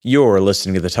You're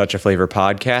listening to the Touch of Flavor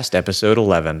podcast, episode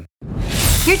 11.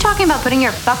 You're talking about putting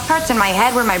your fuck parts in my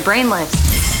head where my brain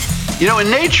lives. You know, in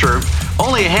nature,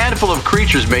 only a handful of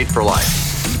creatures mate for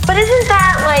life. But isn't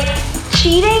that, like,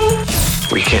 cheating?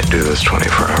 We can't do this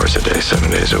 24 hours a day, 7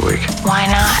 days a week. Why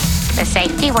not? The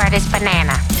safety word is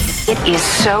banana. It is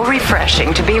so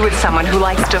refreshing to be with someone who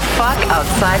likes to fuck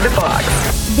outside the box.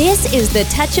 This is the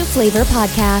Touch of Flavor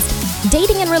podcast,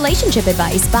 dating and relationship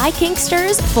advice by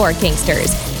Kinksters for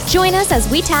Kinksters. Join us as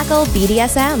we tackle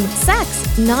BDSM,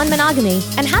 sex, non-monogamy,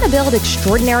 and how to build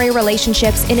extraordinary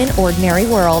relationships in an ordinary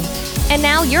world. And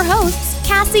now your hosts,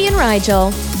 Cassie and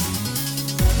Rigel.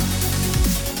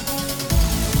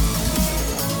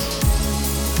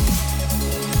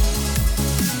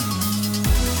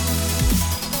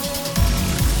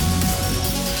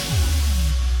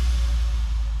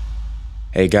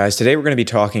 Hey guys, today we're going to be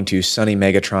talking to Sunny,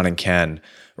 Megatron, and Ken.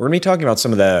 We're going to be talking about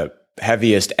some of the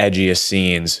heaviest, edgiest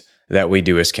scenes that we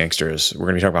do as Kinksters. We're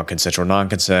going to be talking about consensual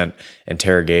non-consent,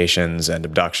 interrogations, and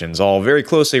abductions, all very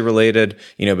closely related,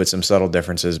 but some subtle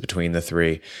differences between the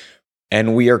three.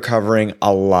 And we are covering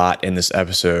a lot in this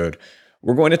episode.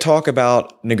 We're going to talk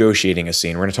about negotiating a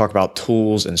scene. We're going to talk about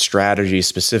tools and strategies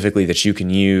specifically that you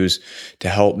can use to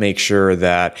help make sure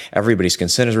that everybody's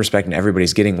consent is respected and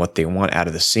everybody's getting what they want out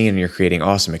of the scene and you're creating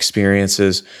awesome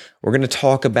experiences. We're going to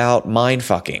talk about mind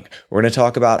fucking. We're going to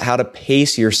talk about how to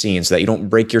pace your scene so that you don't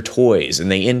break your toys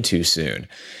and they end too soon.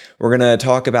 We're going to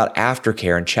talk about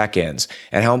aftercare and check-ins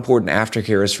and how important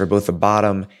aftercare is for both the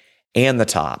bottom and the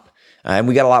top. And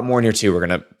we got a lot more in here too. We're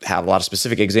going to have a lot of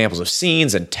specific examples of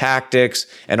scenes and tactics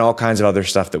and all kinds of other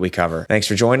stuff that we cover. Thanks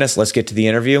for joining us. Let's get to the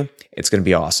interview. It's going to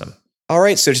be awesome. All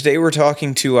right, so today we're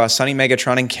talking to Sunny,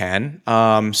 Megatron, and Ken.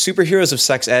 Superheroes of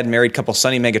sex ed, married couple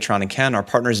Sunny, Megatron, and Ken are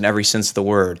partners in every sense of the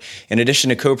word. In addition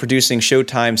to co-producing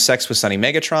Showtime's Sex with Sunny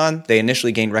Megatron, they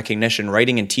initially gained recognition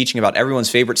writing and teaching about everyone's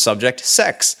favorite subject,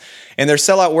 sex. In their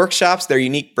sellout workshops, their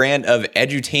unique brand of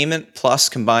edutainment plus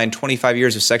combined 25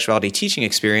 years of sexuality teaching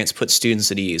experience puts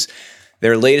students at ease.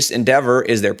 Their latest endeavor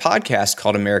is their podcast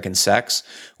called American Sex,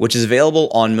 which is available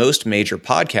on most major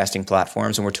podcasting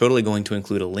platforms, and we're totally going to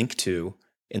include a link to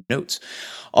in the notes.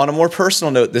 On a more personal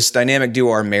note, this dynamic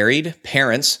duo are married,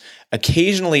 parents,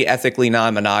 occasionally ethically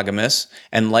non-monogamous,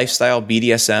 and lifestyle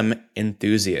BDSM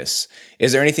enthusiasts.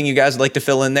 Is there anything you guys would like to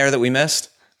fill in there that we missed?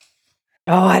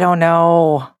 Oh, I don't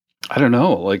know.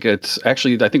 It's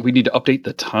actually, I think we need to update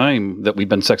the time that we've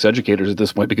been sex educators at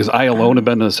this point, because I alone have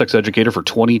been a sex educator for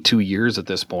 22 years at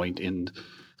this point. And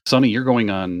Sunny, you're going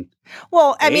on.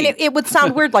 Well, I mean, it would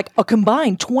sound weird, like a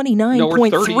combined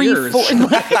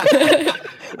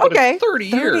 29.34. Okay. 30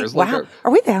 years. Wow.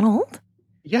 Are we that old?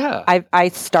 Yeah. I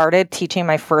started teaching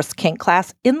my first kink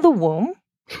class in the womb.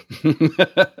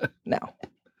 No.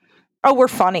 Oh, we're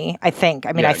funny, I think.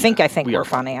 I mean, I think we're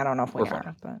funny. I don't know if we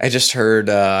are. But. I just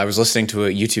heard, I was listening to a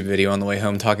YouTube video on the way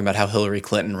home talking about how Hillary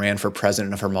Clinton ran for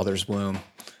president of her mother's womb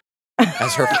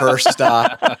as her first,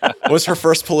 was her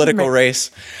first political race.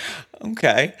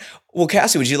 Okay. Well,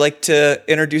 Cassie, would you like to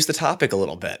introduce the topic a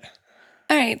little bit?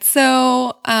 All right.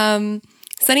 So,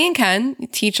 Sunny and Ken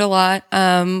teach a lot.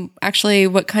 Actually,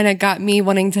 what kind of got me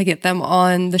wanting to get them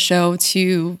on the show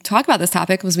to talk about this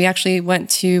topic was we actually went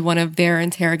to one of their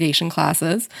interrogation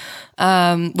classes,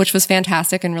 which was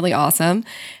fantastic and really awesome.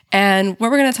 And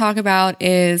what we're going to talk about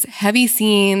is heavy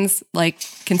scenes like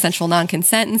consensual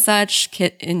non-consent and such,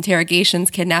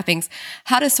 interrogations, kidnappings,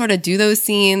 how to sort of do those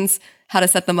scenes, how to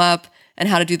set them up, and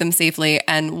how to do them safely,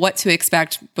 and what to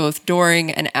expect both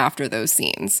during and after those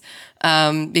scenes.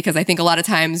 Because I think a lot of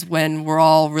times when we're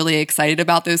all really excited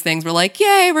about those things, we're like,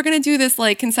 yay, we're going to do this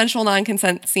like consensual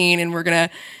non-consent scene and we're going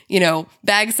to,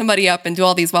 bag somebody up and do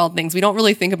all these wild things. We don't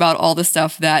really think about all the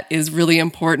stuff that is really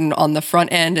important on the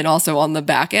front end and also on the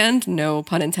back end, no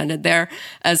pun intended there,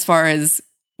 as far as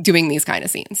doing these kind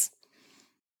of scenes.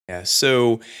 Yeah,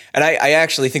 so, and I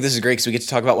actually think this is great because we get to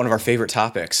talk about one of our favorite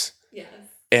topics.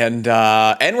 And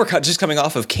we're just coming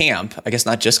off of camp. I guess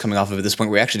not just coming off of at this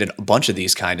point. We actually did a bunch of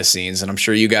these kind of scenes, and I'm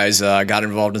sure you guys got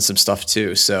involved in some stuff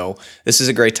too. So this is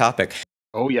a great topic.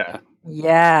 Oh, yeah.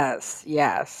 Yes.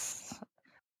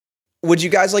 Would you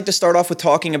guys like to start off with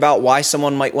talking about why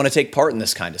someone might want to take part in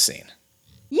this kind of scene?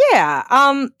 Yeah.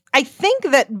 I think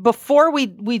that before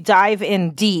we dive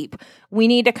in deep, we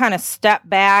need to kind of step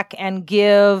back and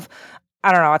give,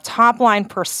 a top line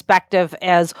perspective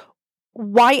as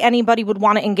why anybody would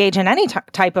want to engage in any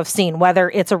type of scene, whether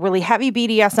it's a really heavy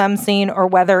BDSM scene or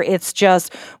whether it's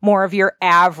just more of your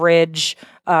average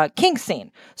kink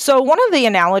scene. So one of the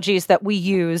analogies that we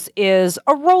use is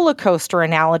a roller coaster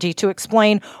analogy to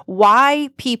explain why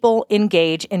people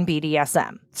engage in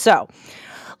BDSM. So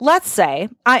let's say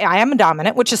I am a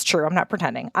dominant, which is true. I'm not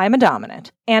pretending. I'm a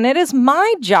dominant. And it is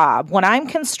my job when I'm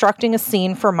constructing a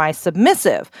scene for my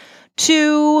submissive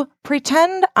to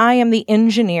pretend I am the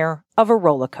engineer of a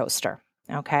roller coaster.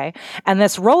 Okay. And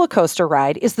this roller coaster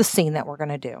ride is the scene that we're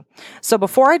going to do. So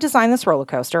before I design this roller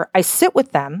coaster, I sit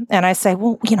with them and I say,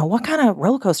 well, what kind of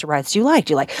roller coaster rides do you like?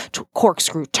 Do you like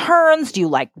corkscrew turns? Do you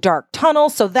like dark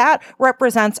tunnels? So that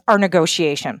represents our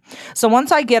negotiation. So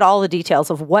once I get all the details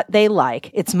of what they like,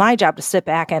 it's my job to sit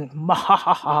back and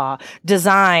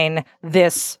design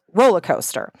this roller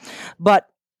coaster. But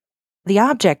the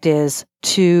object is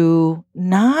to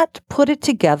not put it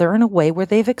together in a way where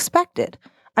they've expected.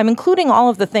 I'm including all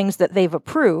of the things that they've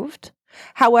approved.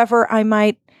 However, I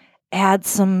might add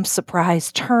some surprise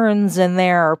turns in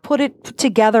there or put it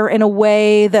together in a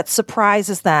way that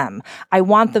surprises them. I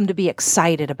want them to be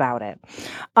excited about it.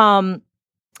 And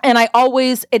I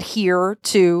always adhere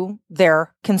to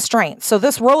their constraints. So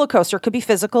this roller coaster could be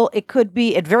physical.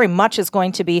 It very much is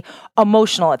going to be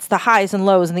emotional. It's the highs and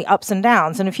lows and the ups and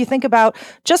downs. And if you think about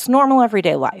just normal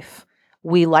everyday life,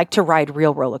 we like to ride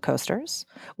real roller coasters.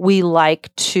 We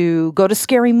like to go to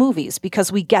scary movies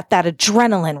because we get that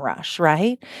adrenaline rush,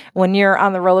 right? When you're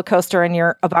on the roller coaster and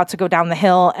you're about to go down the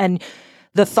hill and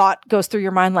the thought goes through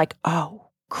your mind like, oh,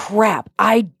 crap,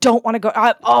 I don't want to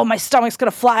go. My stomach's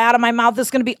going to fly out of my mouth. This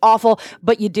is going to be awful.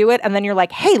 But you do it. And then you're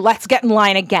like, hey, let's get in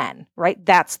line again, right?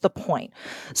 That's the point.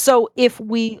 So if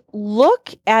we look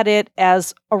at it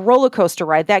as a roller coaster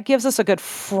ride, that gives us a good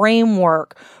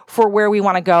framework for where we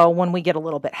want to go when we get a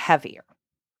little bit heavier.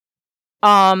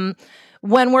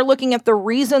 When we're looking at the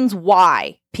reasons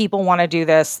why people want to do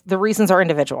this, the reasons are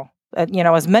individual.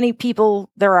 As many people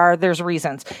there's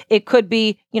reasons. It could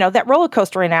be, that roller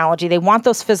coaster analogy. They want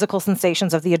those physical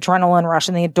sensations of the adrenaline rush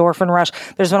and the endorphin rush.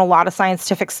 There's been a lot of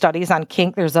scientific studies on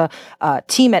kink. There's a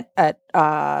team at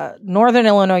Northern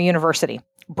Illinois University,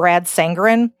 Brad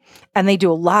Sangarin, and they do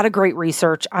a lot of great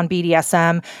research on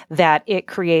BDSM, that it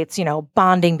creates,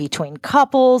 bonding between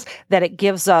couples, that it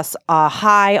gives us a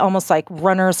high, almost like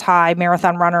runner's high,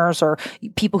 marathon runners or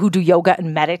people who do yoga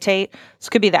and meditate. This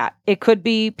could be that. It could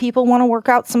be people want to work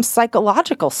out some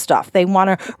psychological stuff. They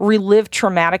want to relive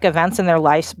traumatic events in their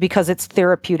lives because it's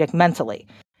therapeutic mentally.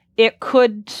 It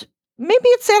could... Maybe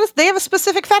they have a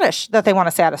specific fetish that they want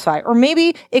to satisfy, or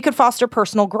maybe it could foster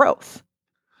personal growth.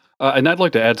 And I'd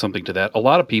like to add something to that. A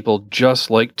lot of people just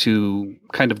like to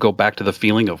kind of go back to the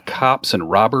feeling of cops and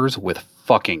robbers with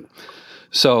fucking.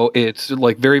 So it's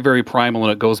like very, very primal,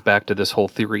 and it goes back to this whole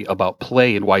theory about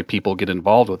play and why people get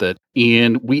involved with it.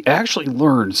 And we actually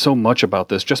learned so much about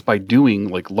this just by doing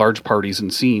like large parties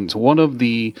and scenes. One of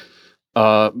the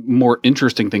more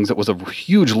interesting things that was a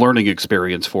huge learning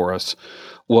experience for us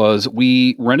was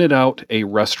we rented out a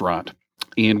restaurant.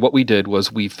 And what we did was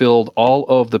we filled all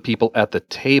of the people at the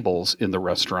tables in the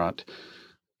restaurant,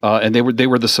 and they were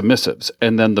the submissives.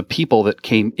 And then the people that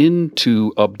came in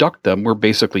to abduct them were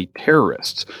basically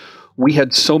terrorists. We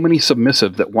had so many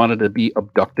submissive that wanted to be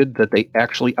abducted that they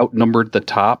actually outnumbered the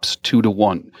tops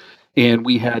 2-1. And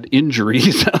we had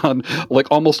injuries on, like,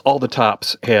 almost all the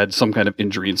tops had some kind of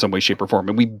injury in some way, shape, or form,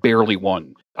 and we barely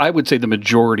won. I would say the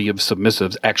majority of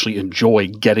submissives actually enjoy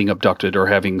getting abducted or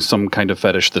having some kind of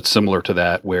fetish that's similar to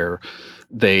that, where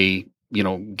they,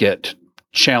 get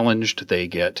challenged, they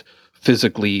get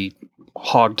physically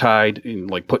hogtied and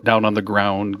like put down on the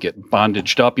ground, get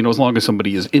bondaged up, as long as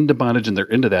somebody is into bondage and they're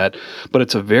into that. But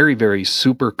it's a very, very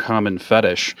super common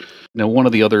fetish. Now, one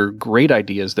of the other great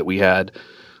ideas that we had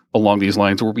along these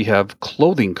lines where we have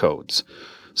clothing codes.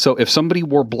 So if somebody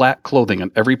wore black clothing on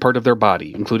every part of their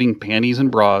body, including panties and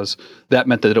bras, that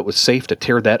meant that it was safe to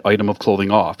tear that item of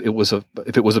clothing off. If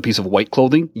it was a piece of white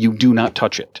clothing, you do not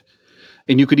touch it.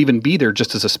 And you could even be there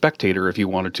just as a spectator if you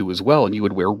wanted to as well, and you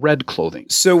would wear red clothing.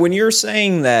 So when you're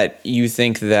saying that you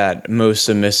think that most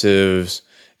submissives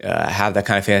have that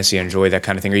kind of fantasy, enjoy that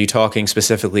kind of thing, are you talking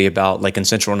specifically about like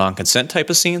consensual non-consent type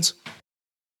of scenes?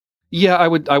 Yeah, I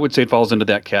would say it falls into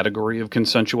that category of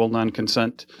consensual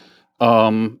non-consent,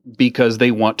 because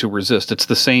they want to resist. It's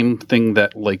the same thing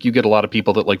that, like, you get a lot of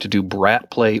people that like to do brat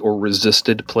play or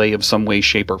resisted play of some way,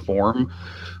 shape, or form.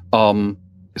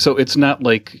 So it's not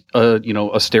like a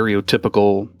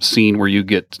stereotypical scene where you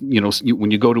get,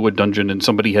 when you go to a dungeon and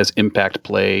somebody has impact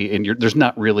play and there's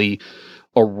not really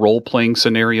a role-playing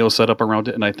scenario set up around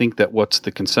it. And I think that what's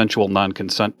the consensual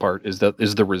non-consent part is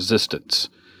the resistance.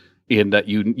 in that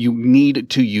you need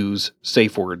to use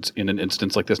safe words in an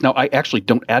instance like this. Now, I actually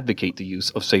don't advocate the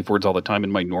use of safe words all the time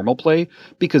in my normal play,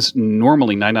 because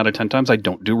normally 9 out of 10 times I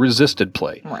don't do resisted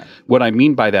play. Right. What I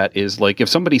mean by that is, like, if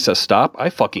somebody says stop, I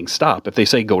fucking stop. If they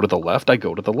say go to the left, I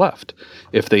go to the left.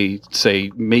 If they say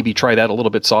maybe try that a little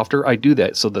bit softer, I do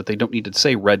that so that they don't need to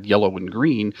say red, yellow, and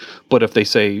green. But if they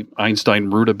say Einstein,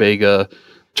 rutabaga,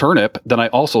 turnip, then I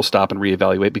also stop and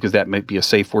reevaluate, because that might be a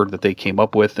safe word that they came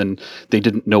up with and they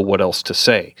didn't know what else to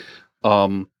say.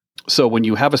 So when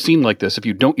you have a scene like this, if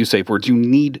you don't use safe words, you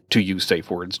need to use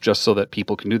safe words just so that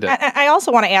people can do that. I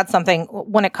also want to add something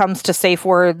when it comes to safe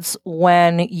words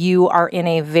when you are in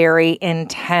a very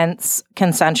intense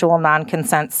consensual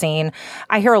non-consent scene.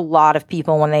 I hear a lot of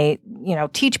people when they,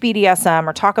 teach BDSM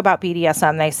or talk about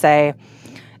BDSM, they say,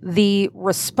 the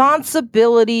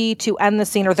responsibility to end the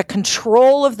scene or the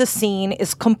control of the scene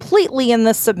is completely in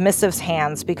the submissive's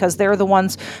hands, because they're the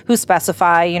ones who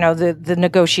specify, the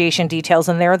negotiation details,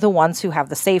 and they're the ones who have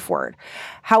the safe word.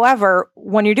 However,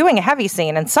 when you're doing a heavy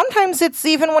scene, and sometimes it's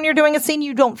even when you're doing a scene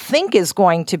you don't think is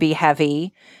going to be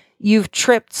heavy, you've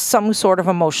tripped some sort of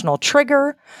emotional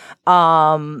trigger.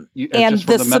 And just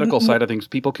from the medical side of things,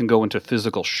 people can go into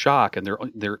physical shock, and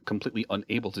they're completely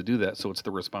unable to do that. So it's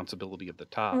the responsibility of the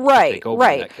top to take over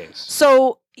in that case.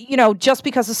 So, just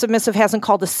because a submissive hasn't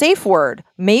called a safe word,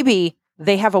 maybe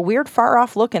they have a weird far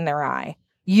off look in their eye.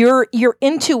 Your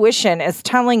intuition is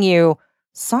telling you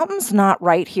something's not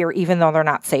right here, even though they're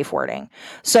not safe wording.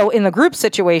 So in the group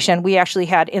situation, we actually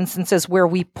had instances where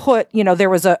we put, there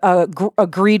was a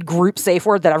agreed group safe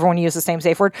word that everyone used the same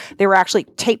safe word. They were actually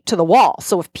taped to the wall.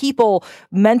 So if people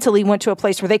mentally went to a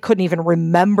place where they couldn't even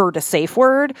remember the safe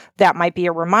word, that might be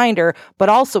a reminder. But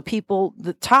also people,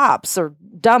 the tops or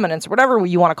dominants, whatever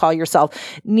you want to call yourself,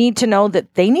 need to know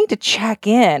that they need to check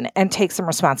in and take some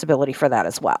responsibility for that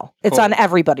as well. It's on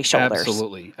everybody's shoulders.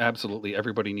 Absolutely.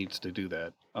 Everybody needs to do that.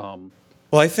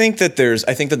 Well, I think that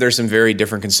there's some very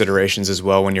different considerations as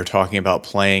well when you're talking about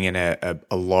playing in a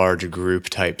large group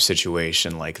type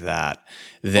situation like that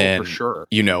than, for sure.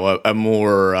 A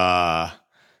more, I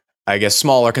guess,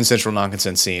 smaller consensual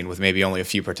non-consent scene with maybe only a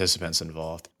few participants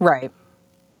involved. Right.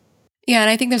 Yeah, and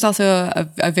I think there's also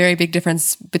a very big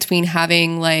difference between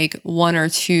having like one or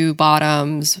two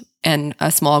bottoms and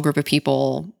a small group of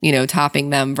people, topping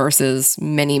them versus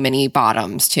many, many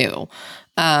bottoms too.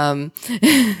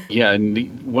 Yeah,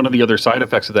 and one of the other side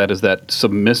effects of that is that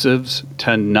submissives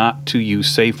tend not to use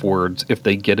safe words if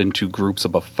they get into groups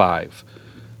above 5.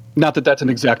 Not that that's an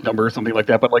exact number or something like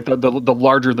that, but like the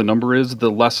larger the number is,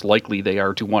 the less likely they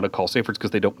are to want to call safe words,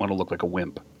 because they don't want to look like a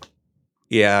wimp.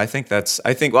 Yeah, I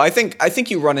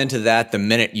think you run into that the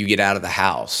minute you get out of the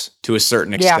house to a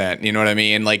certain extent. Yeah. You know what I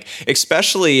mean? Like,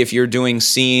 especially if you're doing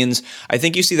scenes, I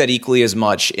think you see that equally as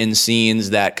much in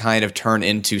scenes that kind of turn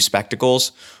into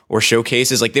spectacles or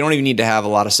showcases. Like, they don't even need to have a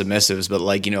lot of submissives, but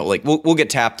we'll get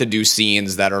tapped to do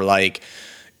scenes that are like,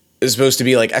 it's supposed to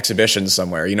be like exhibitions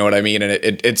somewhere, you know what I mean? And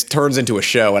it turns into a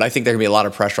show. And I think there can be a lot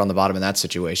of pressure on the bottom in that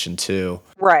situation too.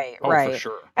 Right. For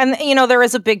sure. And, there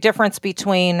is a big difference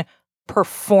between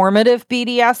performative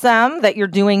BDSM that you're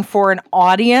doing for an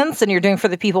audience and you're doing for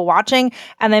the people watching,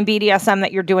 and then BDSM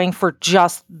that you're doing for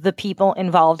just the people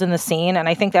involved in the scene. And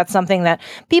I think that's something that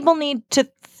people need to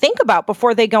think about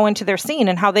before they go into their scene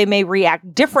and how they may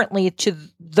react differently to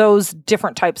those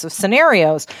different types of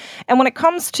scenarios. And when it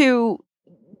comes to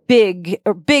big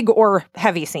or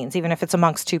heavy scenes, even if it's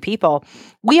amongst two people,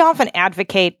 we often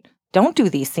advocate, don't do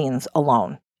these scenes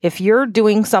alone. If you're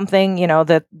doing something,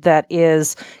 that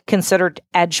is considered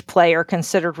edge play or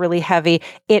considered really heavy,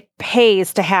 it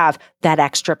pays to have that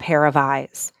extra pair of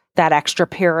eyes, that extra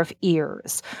pair of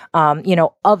ears,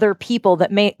 other people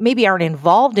that maybe aren't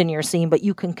involved in your scene, but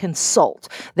you can consult,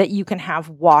 that you can have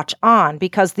watch on,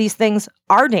 because these things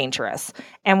are dangerous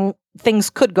and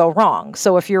things could go wrong.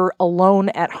 So if you're alone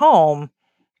at home,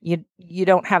 you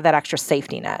don't have that extra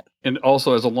safety net. And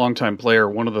also, as a longtime player,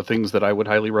 one of the things that I would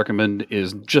highly recommend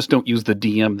is just don't use the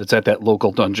DM that's at that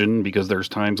local dungeon, because there's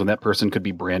times when that person could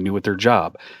be brand new at their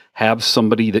job. Have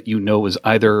somebody that is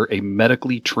either a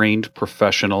medically trained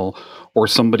professional or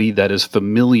somebody that is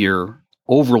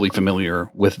overly familiar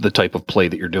with the type of play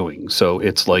that you're doing. So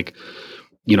it's like,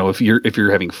 if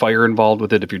you're having fire involved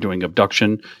with it, if you're doing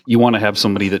abduction, you want to have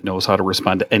somebody that knows how to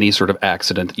respond to any sort of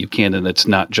accident that you can, and it's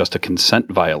not just a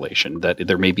consent violation, that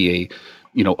there may be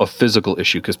a physical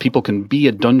issue, because people can be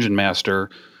a dungeon master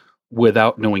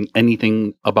without knowing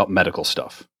anything about medical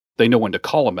stuff. They know when to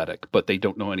call a medic, but they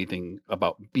don't know anything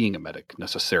about being a medic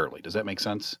necessarily. Does that make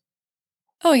sense?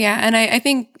 Oh, yeah. And I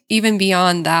think even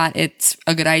beyond that, it's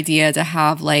a good idea to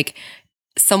have like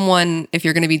someone, if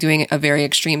you're going to be doing a very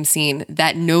extreme scene,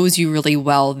 that knows you really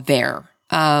well there,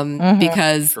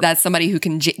 because that's somebody who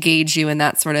can gauge you and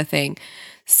that sort of thing.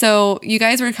 So you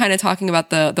guys were kind of talking about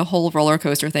the whole roller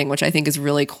coaster thing, which I think is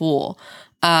really cool.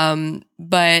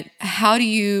 But how do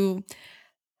you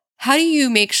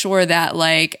make sure that,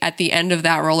 like, at the end of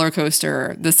that roller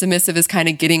coaster, the submissive is kind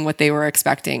of getting what they were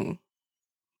expecting?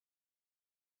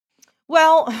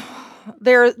 Well,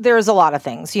 there's a lot of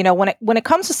things. You know, when it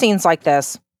comes to scenes like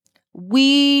this,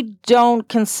 we don't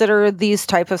consider these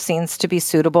type of scenes to be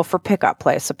suitable for pickup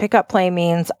play. So pickup play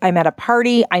means I'm at a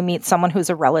party, I meet someone who's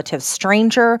a relative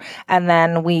stranger, and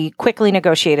then we quickly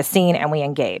negotiate a scene and we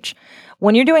engage.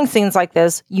 When you're doing scenes like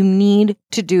this, you need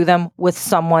to do them with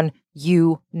someone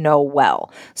you know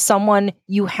well. Someone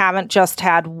you haven't just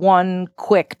had one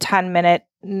quick 10-minute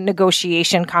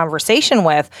negotiation conversation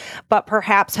with, but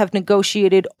perhaps have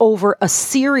negotiated over a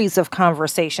series of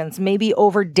conversations, maybe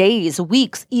over days,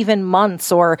 weeks, even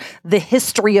months, or the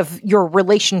history of your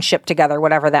relationship together,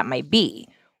 whatever that might be.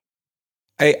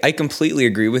 I completely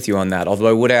agree with you on that, although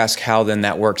I would ask how then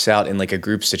that works out in like a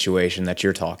group situation that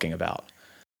you're talking about.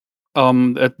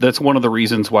 That's one of the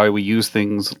reasons why we use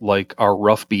things like our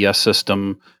rough BS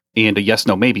system and a yes,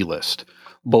 no, maybe list.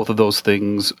 Both of those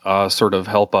things sort of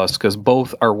help us, because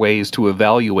both are ways to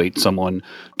evaluate someone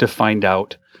to find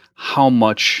out how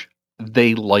much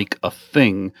they like a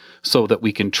thing so that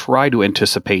we can try to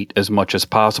anticipate as much as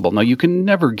possible. Now, you can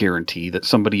never guarantee that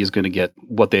somebody is going to get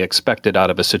what they expected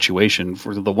out of a situation.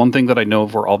 For the one thing that I know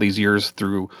for all these years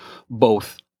through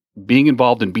both being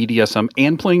involved in BDSM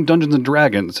and playing Dungeons and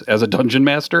Dragons as a dungeon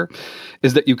master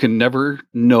is that you can never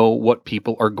know what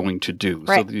people are going to do.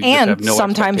 Right. So you and just have no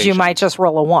sometimes you might just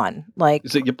roll a 1. Like,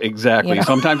 exactly. You know?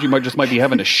 Sometimes you might be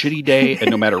having a shitty day, and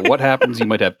no matter what happens, you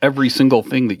might have every single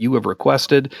thing that you have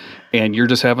requested, and you're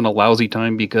just having a lousy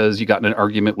time because you got in an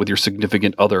argument with your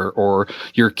significant other, or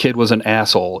your kid was an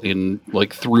asshole and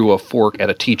like threw a fork at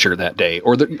a teacher that day,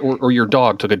 or your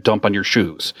dog took a dump on your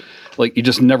shoes. Like, you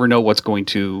just never know what's going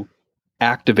to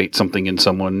activate something in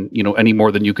someone, you know, any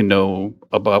more than you can know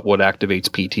about what activates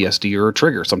PTSD or a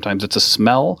trigger. Sometimes it's a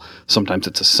smell, sometimes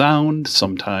it's a sound,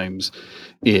 sometimes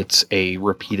it's a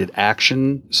repeated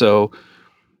action. So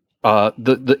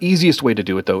the easiest way to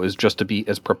do it, though, is just to be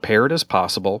as prepared as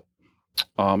possible.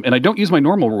 And I don't use my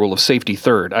normal rule of safety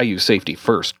third. I use safety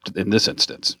first in this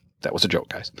instance. That was a joke,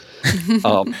 guys.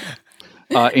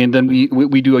 And then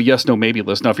we do a yes, no, maybe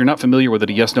list. Now, if you're not familiar with it,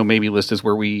 a yes, no, maybe list is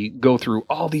where we go through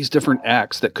all these different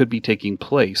acts that could be taking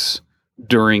place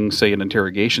during, say, an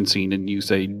interrogation scene. And you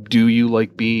say, do you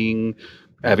like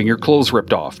having your clothes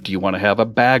ripped off? Do you want to have a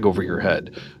bag over your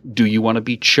head? Do you want to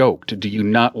be choked? Do you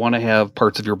not want to have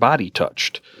parts of your body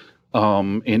touched?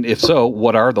 And if so,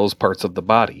 what are those parts of the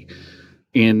body?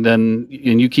 And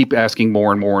you keep asking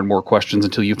more and more and more questions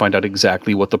until you find out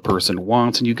exactly what the person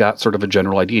wants, and you got sort of a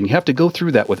general idea. And you have to go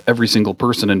through that with every single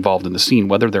person involved in the scene,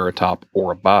 whether they're a top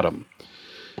or a bottom.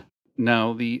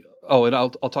 Now, and I'll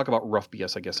talk about rough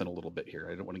BS, I guess, in a little bit here.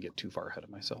 I don't want to get too far ahead of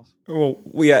myself. Well,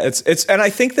 yeah, it's, and I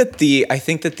think that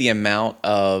the amount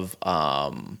of,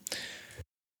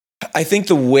 I think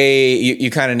the way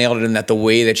you kind of nailed it in that the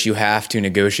way that you have to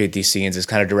negotiate these scenes is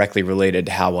kind of directly related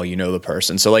to how well you know the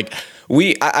person. So like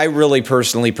I really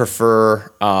personally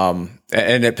prefer, and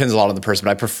it depends a lot on the person,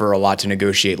 but I prefer a lot to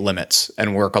negotiate limits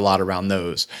and work a lot around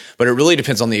those. But it really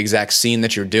depends on the exact scene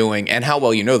that you're doing and how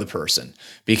well you know the person.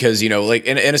 Because, you know, like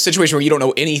in a situation where you don't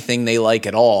know anything they like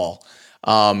at all.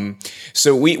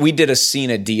 So we did a scene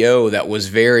at DO that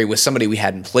was with somebody we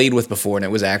hadn't played with before, and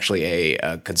it was actually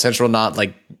a consensual, not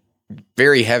like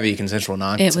very heavy consensual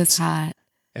non-consent. It was hot.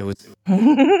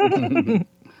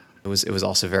 It was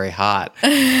also very hot.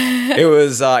 It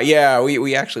was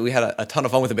we had a ton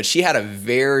of fun with it, but she had a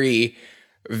very,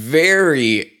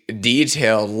 very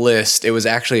detailed list. It was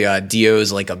actually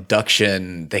DO's like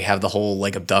abduction. They have the whole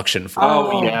like abduction for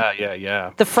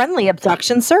yeah. The friendly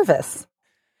abduction service.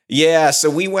 Yeah, so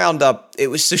we wound up,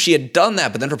 so she had done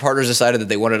that, but then her partners decided that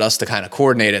they wanted us to kind of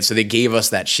coordinate it, so they gave us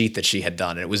that sheet that she had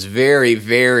done, and it was very,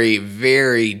 very,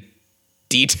 very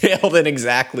detailed in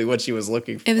exactly what she was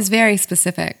looking for. It was very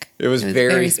specific. It was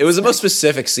the most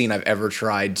specific scene I've ever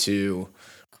tried to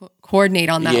coordinate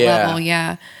on that level,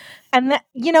 yeah. And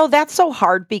that's so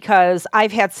hard because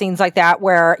I've had scenes like that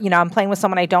where, I'm playing with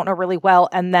someone I don't know really well,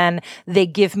 and then they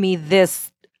give me this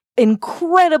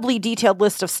incredibly detailed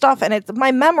list of stuff, and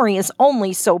my memory is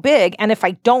only so big, and if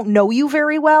I don't know you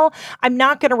very well, I'm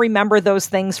not going to remember those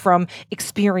things from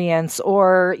experience,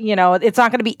 or it's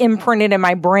not going to be imprinted in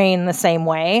my brain the same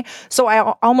way. So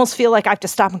I almost feel like I have to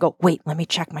stop and go, wait, let me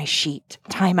check my sheet.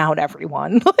 Time out,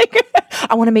 everyone.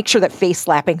 I want to make sure that face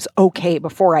slapping's okay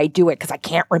before I do it, because I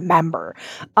can't remember.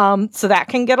 So that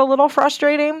can get a little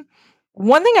frustrating.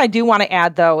 One thing I do want to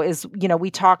add, though, is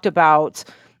we talked about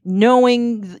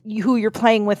knowing who you're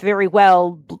playing with very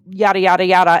well, yada, yada,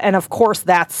 yada. And of course,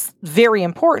 that's very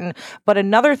important. But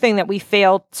another thing that we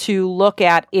fail to look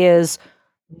at is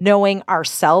knowing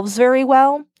ourselves very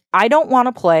well. I don't want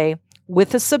to play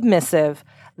with a submissive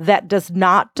that does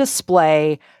not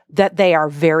display that they are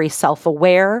very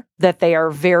self-aware, that they are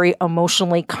very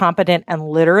emotionally competent and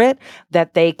literate,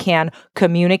 that they can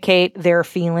communicate their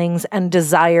feelings and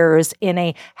desires in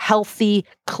a healthy,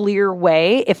 clear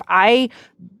way. If I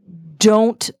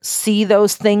don't see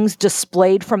those things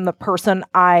displayed from the person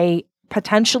I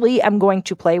potentially am going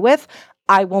to play with,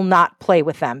 I will not play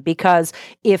with them. Because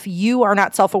if you are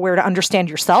not self-aware to understand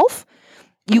yourself,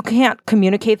 you can't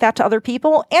communicate that to other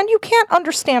people, and you can't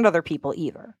understand other people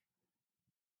either.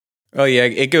 Oh yeah,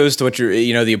 it goes to what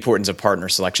the importance of partner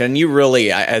selection. And you really,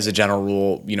 as a general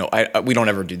rule, we don't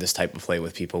ever do this type of play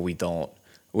with people. We don't.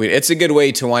 It's a good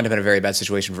way to wind up in a very bad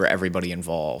situation for everybody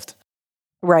involved.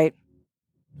 Right.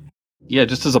 Yeah,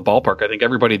 just as a ballpark, I think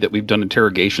everybody that we've done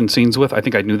interrogation scenes with, I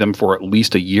think I knew them for at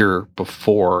least a year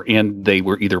before, and they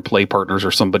were either play partners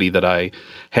or somebody that I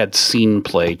had seen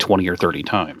play 20 or 30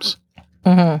 times.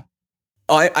 Mm-hmm.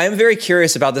 I am very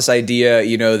curious about this idea,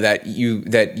 that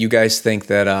you guys think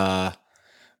that,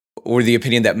 or the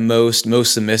opinion that most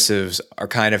submissives are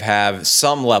kind of have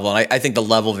some level, and I think the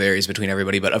level varies between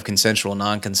everybody, but of consensual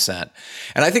non-consent.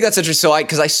 And I think that's interesting. So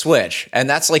because I switch, and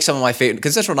that's like some of my favorite,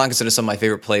 consensual non-consent is some of my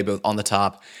favorite play, both on the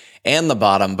top and the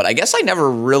bottom. But I guess I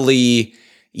never really,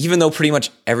 even though pretty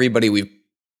much everybody we've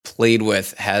played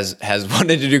with has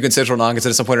wanted to do consensual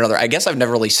non-consent at some point or another, I guess I've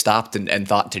never really stopped and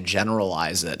thought to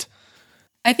generalize it.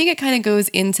 I think it kind of goes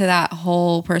into that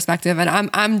whole perspective, and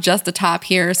I'm just a top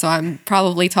here, so I'm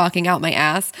probably talking out my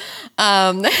ass.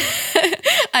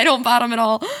 I don't bottom at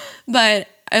all, but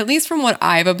at least from what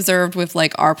I've observed with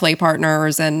like our play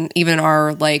partners and even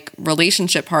our like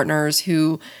relationship partners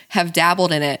who have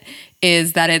dabbled in it,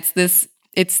 is that it's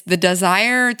the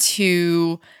desire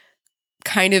to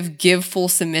kind of give full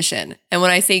submission. And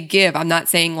when I say give, I'm not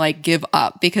saying like give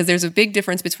up, because there's a big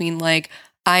difference between like,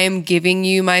 I am giving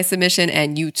you my submission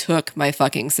and you took my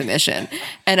fucking submission.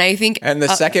 And I think... And the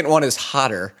second one is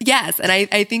hotter. Yes. And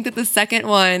I think that the second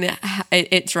one,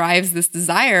 it drives this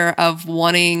desire of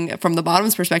wanting, from the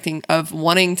bottom's perspective, of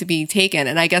wanting to be taken.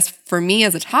 And I guess for me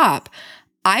as a top,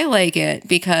 I like it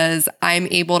because I'm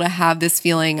able to have this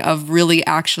feeling of really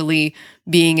actually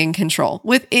being in control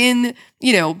within,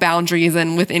 boundaries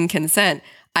and within consent.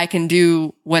 I can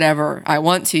do whatever I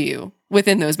want to you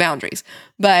within those boundaries.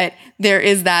 But there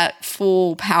is that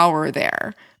full power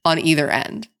there on either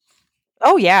end.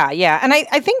 Oh, yeah, yeah. And I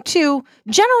think, too,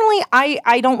 generally,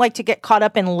 I don't like to get caught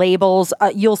up in labels.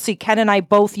 You'll see Ken and I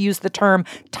both use the term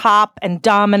top and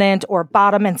dominant or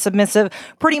bottom and submissive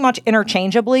pretty much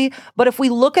interchangeably. But if we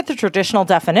look at the traditional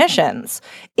definitions,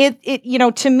 it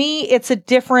to me, it's a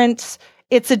difference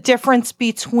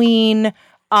between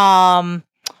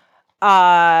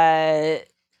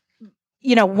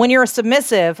when you're a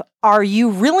submissive, are you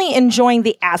really enjoying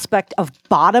the aspect of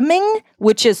bottoming,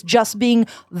 which is just being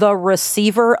the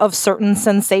receiver of certain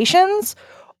sensations?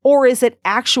 Or is it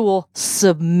actual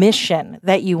submission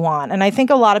that you want? And I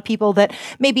think a lot of people that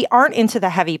maybe aren't into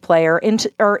the heavy play or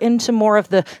into more of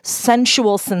the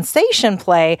sensual sensation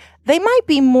play, they might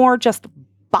be more just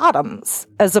bottoms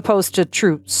as opposed to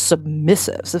true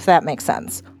submissives, if that makes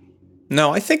sense.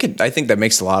 No, I think that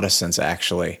makes a lot of sense,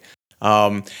 actually.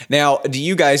 Now, do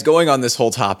you guys, going on this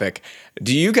whole topic,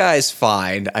 do you guys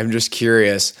find, I'm just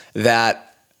curious,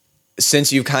 that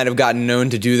since you've kind of gotten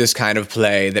known to do this kind of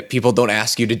play, that people don't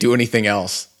ask you to do anything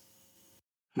else?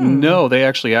 No, they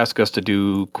actually ask us to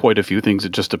do quite a few things.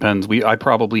 It just depends. I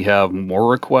probably have more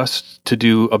requests to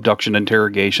do abduction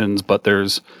interrogations, but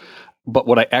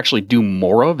what I actually do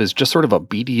more of is just sort of a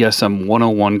BDSM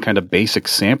 101 kind of basic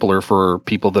sampler for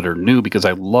people that are new, because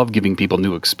I love giving people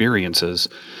new experiences.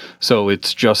 So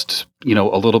it's just, a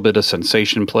little bit of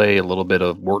sensation play, a little bit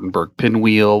of Wartenberg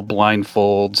pinwheel,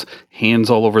 blindfolds, hands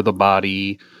all over the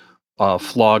body,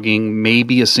 flogging,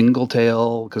 maybe a single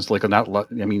tail, because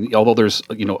although there's,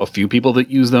 a few people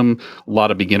that use them, a lot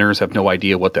of beginners have no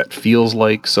idea what that feels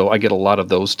like. So I get a lot of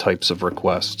those types of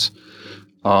requests.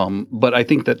 But I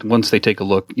think that once they take a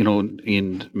look,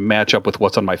 and match up with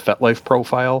what's on my FetLife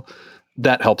profile,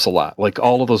 that helps a lot. Like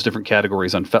all of those different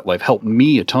categories on FetLife help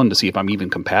me a ton to see if I'm even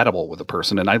compatible with a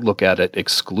person. And I look at it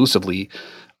exclusively,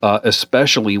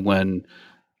 especially when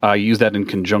I use that in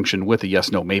conjunction with a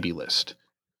yes, no, maybe list.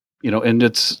 And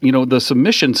it's, the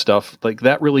submission stuff like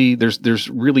that really, there's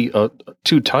really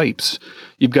two types.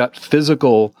 You've got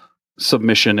physical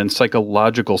submission and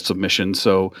psychological submission.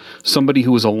 So somebody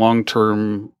who is a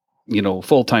long-term,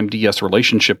 full-time DS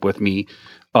relationship with me,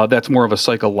 that's more of a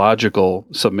psychological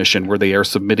submission where they are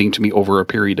submitting to me over a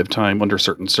period of time under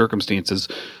certain circumstances,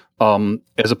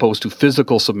 as opposed to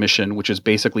physical submission, which is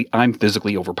basically I'm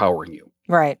physically overpowering you.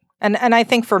 Right. And I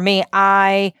think for me,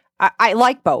 I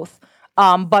like both.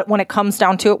 But when it comes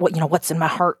down to it, what's in my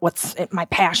heart, what's in my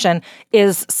passion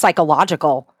is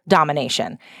psychological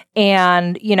domination.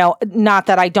 And, not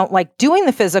that I don't like doing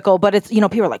the physical, but it's,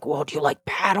 people are like, well, do you like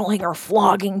paddling or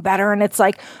flogging better? And it's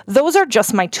like, those are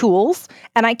just my tools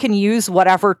and I can use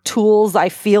whatever tools I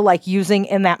feel like using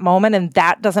in that moment. And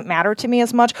that doesn't matter to me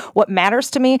as much. What matters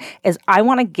to me is I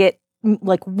want to get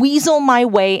weasel my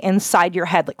way inside your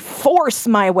head, force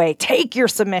my way, take your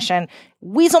submission,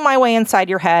 weasel my way inside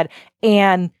your head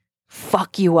and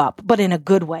fuck you up, but in a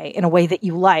good way, in a way that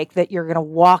you like, that you're going to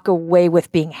walk away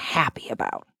with being happy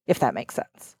about, if that makes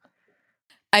sense.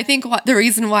 I think the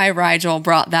reason why Rigel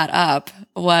brought that up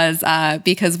was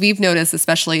because we've noticed,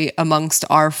 especially amongst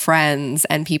our friends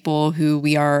and people who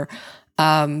we are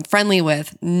friendly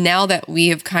with, now that we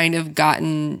have kind of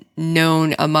gotten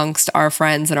known amongst our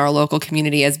friends and our local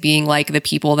community as being like the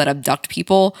people that abduct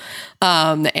people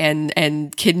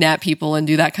and kidnap people and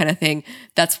do that kind of thing.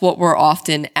 That's what we're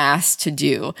often asked to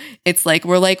do. It's like,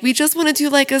 we just want to do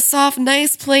like a soft,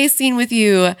 nice play scene with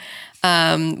you.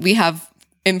 We have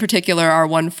in particular our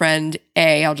one friend,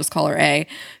 A, I'll just call her A,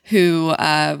 who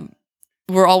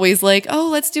we're always like, oh,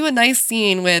 let's do a nice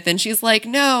scene with. And she's like,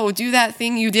 no, do that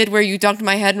thing you did where you dunked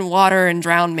my head in water and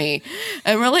drowned me.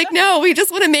 And we're like, no, we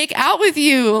just want to make out with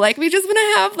you. We just want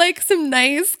to have some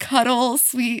nice cuddle,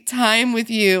 sweet time with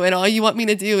you. And all you want me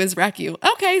to do is wreck you.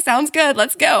 Okay, sounds good.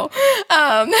 Let's go.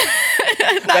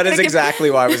 That is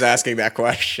exactly why I was asking that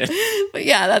question. But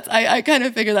yeah, I kind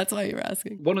of figure that's why you were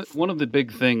asking. One of the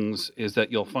big things is that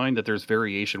you'll find that there's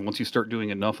variation. Once you start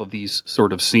doing enough of these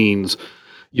sort of scenes,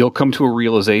 you'll come to a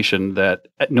realization that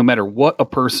no matter what a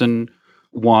person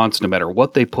wants, no matter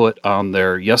what they put on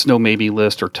their yes, no, maybe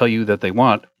list or tell you that they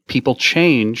want, people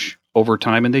change over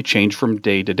time and they change from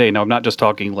day to day. Now, I'm not just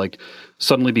talking like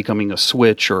suddenly becoming a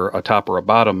switch or a top or a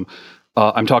bottom.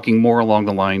 I'm talking more along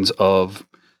the lines of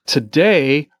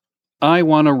today, I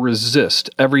want to resist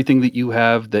everything that you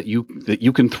have that you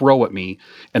can throw at me,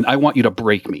 and I want you to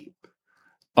break me.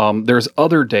 There's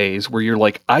other days where you're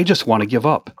like, I just want to give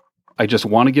up. I just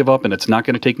want to give up and it's not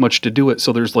going to take much to do it.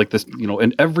 So there's like this,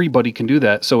 and everybody can do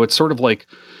that. So it's sort of like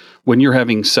when you're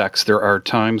having sex, there are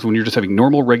times when you're just having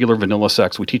normal, regular, vanilla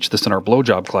sex. We teach this in our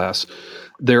blowjob class.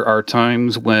 There are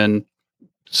times when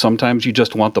sometimes you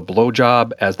just want the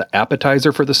blowjob as the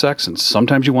appetizer for the sex, and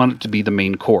sometimes you want it to be the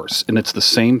main course. And it's the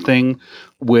same thing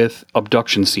with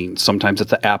abduction scenes. Sometimes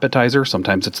it's the appetizer,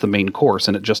 sometimes it's the main course,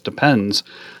 and it just depends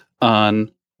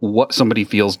on what somebody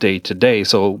feels day to day.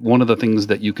 So one of the things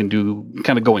that you can do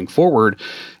kind of going forward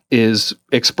is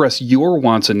express your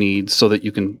wants and needs so that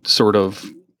you can sort of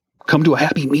come to a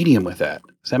happy medium with that.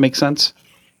 Does that make sense?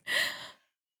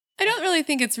 I don't really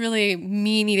think it's really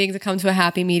me needing to come to a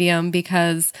happy medium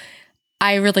because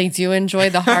I really do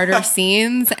enjoy the harder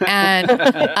scenes, and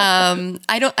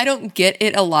I don't get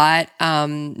it a lot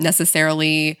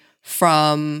necessarily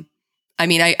from. I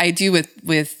mean, I do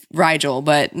with Rigel,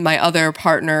 but my other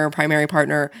primary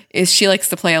partner, she likes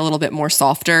to play a little bit more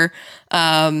softer.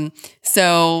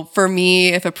 So for me,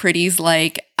 if a pretty's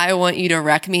like, I want you to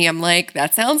wreck me, I'm like,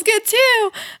 that sounds good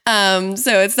too.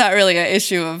 So it's not really an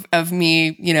issue of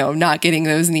me, not getting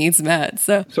those needs met.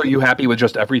 So are you happy with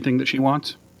just everything that she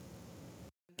wants?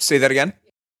 Say that again.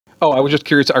 Oh, I was just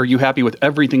curious. Are you happy with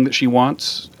everything that she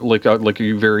wants? Like are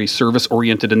you very service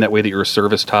oriented in that way that you're a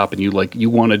service top and you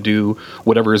want to do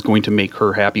whatever is going to make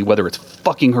her happy, whether it's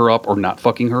fucking her up or not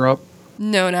fucking her up?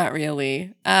 No, not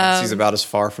really. She's about as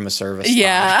far from a service.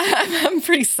 Yeah, I'm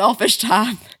pretty selfish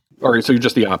top. All right, so you're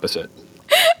just the opposite.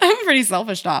 I'm a pretty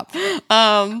selfish top.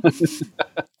 Well,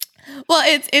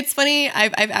 it's funny.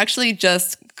 I've actually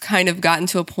just kind of gotten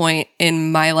to a point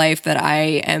in my life that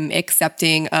I am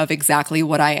accepting of exactly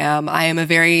what I am. I am a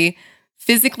very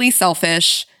physically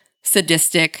selfish,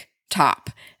 sadistic top,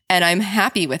 and I'm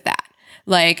happy with that.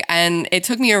 And it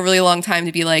took me a really long time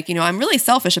to be like, I'm really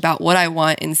selfish about what I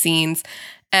want in scenes,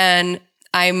 and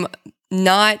I'm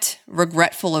not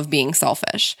regretful of being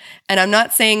selfish. And I'm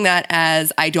not saying that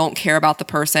as I don't care about the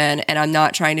person, and I'm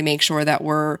not trying to make sure that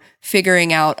we're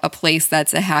figuring out a place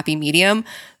that's a happy medium,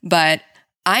 but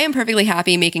I am perfectly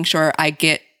happy making sure I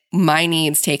get my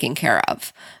needs taken care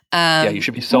of. Yeah, you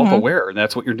should be self-aware, and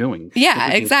that's what you're doing.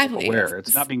 Yeah, exactly. Self-aware.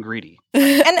 It's not being greedy.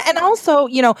 and also,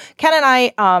 Ken and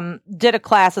I did a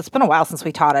class, it's been a while since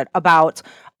we taught it, about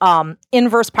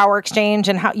inverse power exchange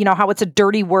and how it's a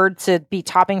dirty word to be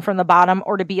topping from the bottom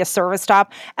or to be a service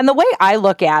top. And the way I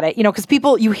look at it,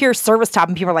 because you hear service top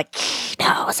and people are like,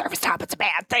 no, service top, it's a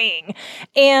bad thing.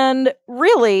 And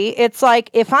really, it's like,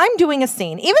 if I'm doing a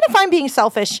scene, even if I'm being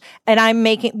selfish and I'm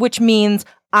making, which means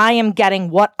I am getting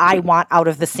what I want out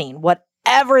of the scene,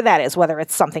 whatever that is, whether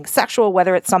it's something sexual,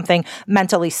 whether it's something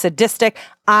mentally sadistic,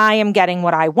 I am getting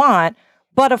what I want.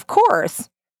 But of course,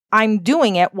 I'm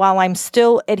doing it while I'm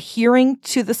still adhering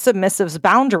to the submissive's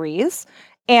boundaries.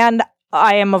 And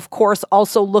I am, of course,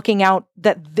 also looking out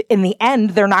that in the end,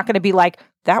 they're not going to be like,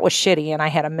 that was shitty and I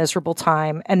had a miserable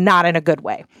time, and not in a good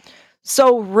way.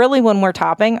 So really, when we're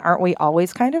topping, aren't we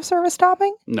always kind of service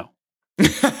topping? No.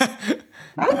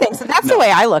 I don't think so. That's the way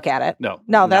I look at it.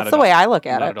 No, that's the way I look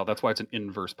at it. Not at all. That's why it's an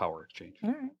inverse power exchange.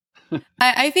 All right.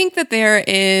 I think that there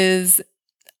is,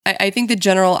 I think the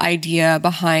general idea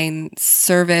behind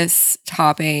service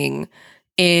topping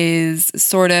is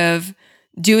sort of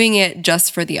doing it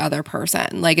just for the other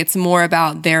person. Like, it's more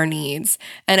about their needs.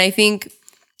 And I think,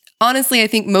 honestly,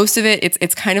 most of it,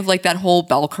 it's kind of like that whole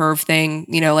bell curve thing.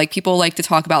 Like, people like to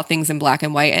talk about things in black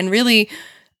and white. And really,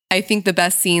 I think the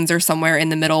best scenes are somewhere in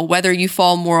the middle, whether you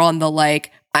fall more on the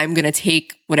like, I'm going to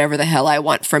take whatever the hell I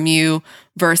want from you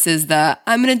versus the,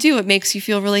 I'm going to do what makes you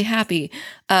feel really happy.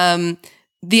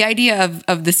 The idea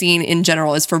of the scene in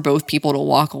general is for both people to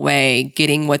walk away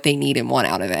getting what they need and want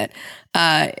out of it.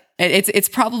 It's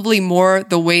probably more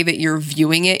the way that you're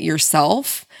viewing it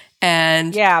yourself.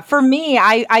 And yeah, for me,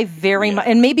 I very much,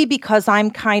 and maybe because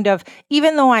I'm kind of,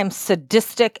 even though I'm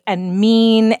sadistic and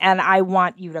mean and I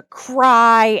want you to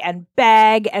cry and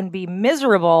beg and be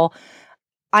miserable,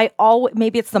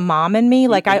 maybe it's the mom in me.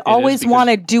 Like, I always want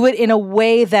to do it in a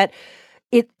way that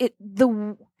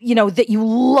that you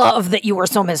love that you were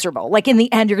so miserable. Like, in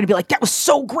the end, you're going to be like, that was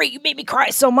so great. You made me cry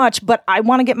so much, but I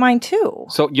want to get mine too.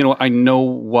 So, I know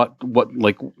what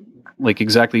like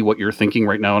exactly what you're thinking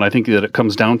right now. And I think that it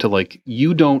comes down to, like,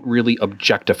 you don't really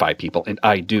objectify people, and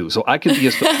I do. So I can be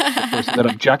a person that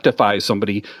objectifies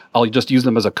somebody. I'll just use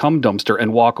them as a cum dumpster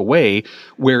and walk away,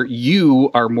 where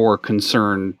you are more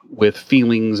concerned with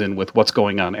feelings and with what's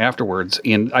going on afterwards.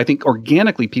 And I think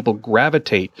organically people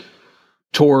gravitate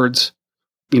towards,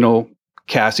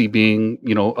 Cassie being,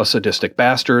 a sadistic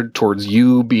bastard, towards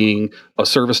you being a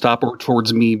service top, or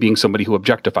towards me being somebody who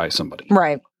objectifies somebody.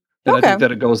 Right. And I think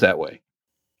that it goes that way.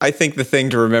 I think the thing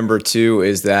to remember too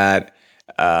is that,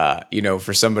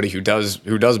 for somebody who does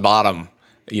bottom,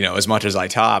 as much as I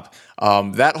top,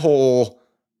 that whole,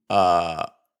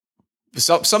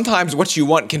 sometimes what you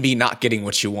want can be not getting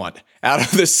what you want out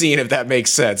of the scene, if that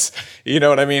makes sense. You know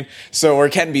what I mean? So, or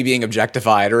it can be being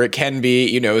objectified, or it can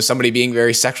be, somebody being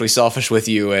very sexually selfish with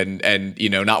you and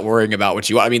not worrying about what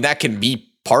you want. I mean, that can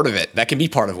be part of it. That can be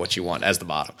part of what you want as the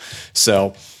bottom.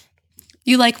 So,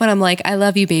 you like when I'm like, I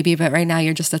love you, baby, but right now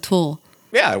you're just a tool.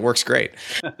 Yeah, it works great.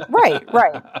 Right.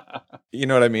 You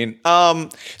know what I mean?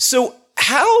 So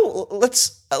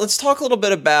let's talk a little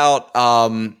bit about,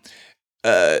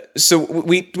 so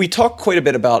we talked quite a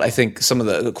bit about, I think, some of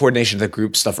the coordination of the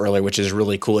group stuff earlier, which is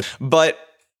really cool. But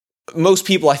most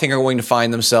people, I think, are going to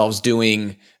find themselves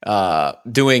doing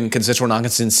consensual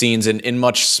non-consent scenes in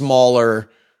much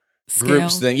smaller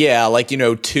groups than, like,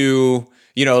 two,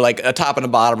 like a top and a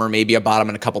bottom, or maybe a bottom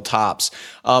and a couple tops.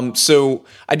 So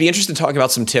I'd be interested in talking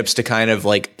about some tips to kind of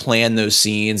like plan those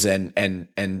scenes and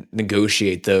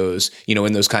negotiate those,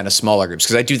 in those kind of smaller groups.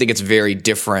 Because I do think it's very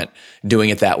different doing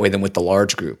it that way than with the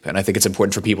large group. And I think it's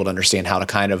important for people to understand how to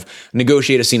kind of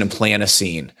negotiate a scene and plan a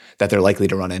scene that they're likely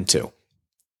to run into.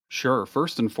 Sure.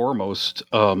 First and foremost,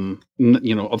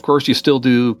 of course, you still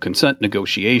do consent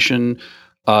negotiation.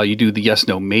 You do the yes,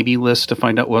 no, maybe list to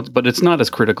find out what, but it's not as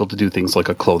critical to do things like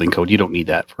a clothing code. You don't need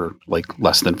that for like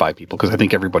less than 5 people, because I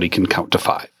think everybody can count to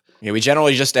 5. Yeah, we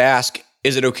generally just ask,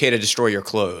 is it okay to destroy your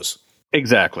clothes?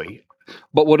 Exactly.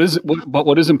 But what is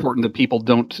important that people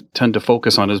don't tend to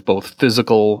focus on is both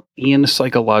physical and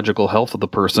psychological health of the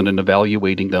person and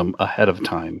evaluating them ahead of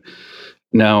time.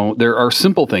 Now, there are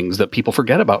simple things that people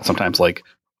forget about sometimes, like,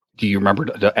 do you remember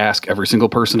to ask every single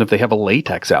person if they have a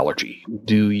latex allergy?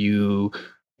 Do you,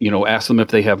 Ask them if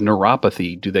they have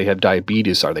neuropathy. Do they have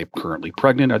diabetes? Are they currently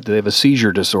pregnant? Or do they have a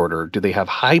seizure disorder? Do they have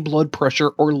high blood pressure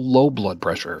or low blood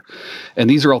pressure? And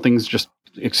these are all things just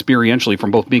experientially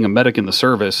from both being a medic in the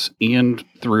service and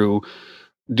through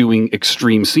doing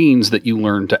extreme scenes that you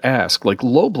learn to ask. Like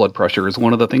low blood pressure is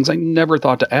one of the things I never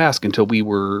thought to ask until we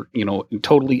were,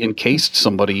 totally encased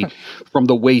somebody from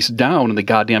the waist down and they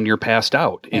goddamn near passed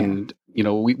out. Yeah. And,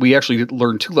 we actually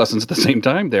learned 2 lessons at the same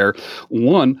time there.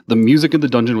 One, the music in the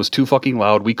dungeon was too fucking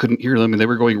loud. We couldn't hear them and they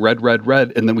were going red, red,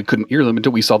 red. And then we couldn't hear them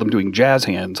until we saw them doing jazz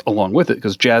hands along with it,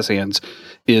 because jazz hands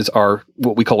is our,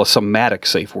 what we call a somatic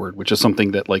safe word, which is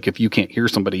something that, like, if you can't hear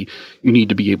somebody, you need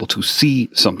to be able to see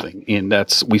something. And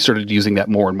we started using that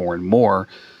more and more and more.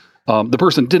 The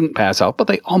person didn't pass out, but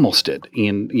they almost did.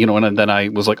 And, and then I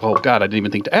was like, oh God, I didn't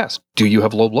even think to ask, do you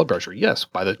have low blood pressure? Yes.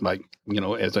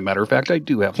 As a matter of fact, I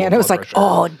do have low blood pressure. And it was like,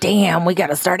 oh, damn, we got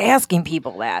to start asking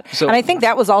people that. So, and I think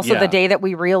that was also the day that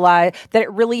we realized that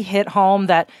it really hit home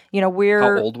that, we're...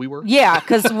 How old we were? Yeah,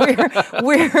 because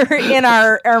we're in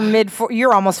our mid...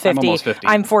 You're almost 50. I'm almost 50.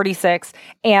 I'm 46.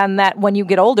 And that when you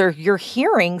get older, your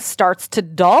hearing starts to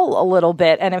dull a little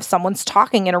bit. And if someone's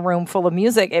talking in a room full of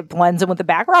music, it blends in with the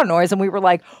background noise. And we were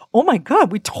like, oh my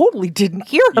God, we totally didn't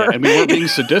hear her. Yeah, and we weren't being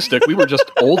sadistic. We were just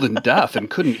old and deaf and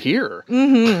couldn't hear.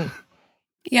 Mm-hmm.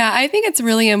 Yeah, I think it's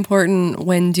really important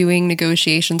when doing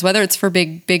negotiations, whether it's for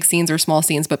big scenes or small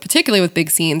scenes, but particularly with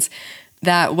big scenes,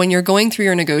 that when you're going through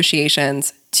your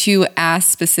negotiations, to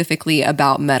ask specifically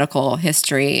about medical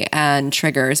history and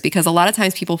triggers, because a lot of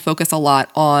times people focus a lot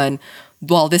on,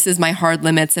 well, this is my hard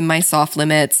limits and my soft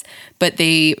limits, but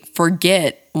they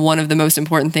forget one of the most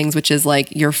important things, which is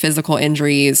like your physical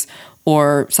injuries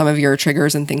or some of your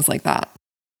triggers and things like that.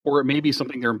 Or it may be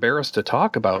something they're embarrassed to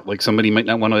talk about. Like somebody might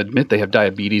not want to admit they have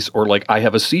diabetes, or like I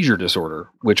have a seizure disorder,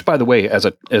 which, by the way, as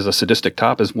a sadistic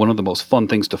cop, is one of the most fun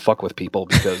things to fuck with people,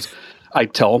 because I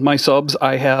tell my subs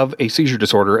I have a seizure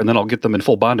disorder, and then I'll get them in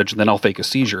full bondage, and then I'll fake a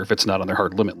seizure if it's not on their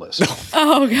hard limit list.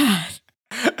 Oh God.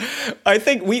 I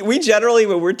think we generally,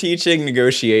 when we're teaching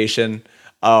negotiation,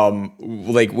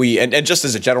 and just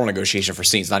as a general negotiation for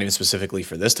scenes, not even specifically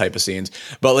for this type of scenes,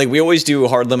 but like we always do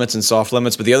hard limits and soft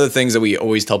limits. But the other things that we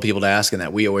always tell people to ask, and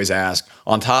that we always ask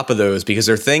on top of those, because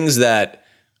they're things that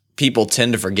people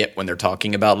tend to forget when they're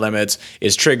talking about limits,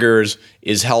 is triggers,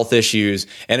 is health issues,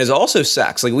 and is also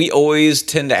sex. Like we always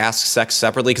tend to ask sex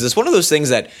separately, because it's one of those things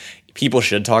that people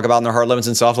should talk about in their hard limits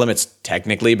and soft limits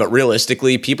technically, but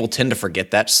realistically, people tend to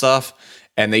forget that stuff.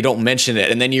 And they don't mention it,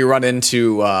 and then you run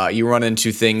into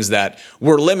things that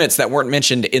were limits that weren't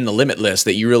mentioned in the limit list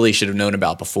that you really should have known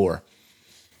about before.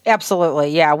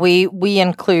 Absolutely, yeah. We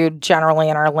include generally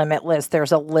in our limit list.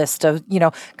 There's a list of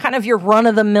kind of your run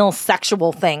of the mill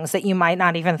sexual things that you might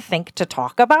not even think to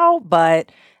talk about,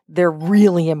 but they're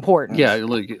really important. Yeah,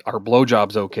 like, are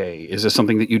blowjobs okay? Is this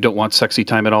something that you don't want sexy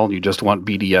time at all, and you just want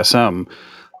BDSM?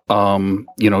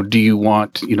 Do you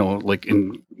want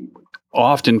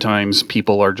oftentimes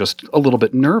people are just a little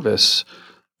bit nervous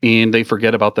and they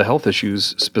forget about the health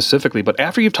issues specifically. But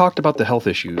after you've talked about the health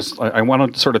issues, I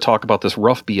want to sort of talk about this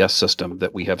rough BS system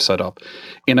that we have set up.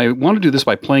 And I want to do this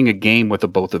by playing a game with the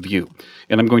both of you.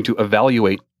 And I'm going to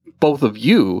evaluate both of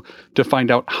you to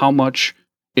find out how much,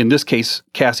 in this case,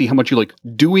 Cassie, how much you like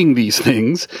doing these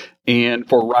things. And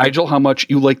for Rigel, how much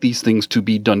you like these things to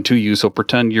be done to you. So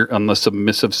pretend you're on the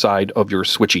submissive side of your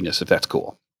switchiness, if that's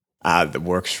cool. That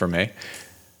works for me.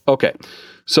 Okay.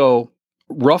 So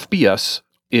rough BS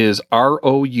is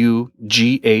ROUGHBS.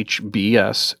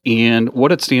 And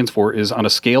what it stands for is, on a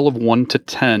scale of 1 to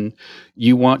 10,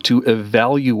 you want to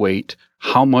evaluate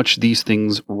how much these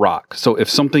things rock. So if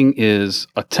something is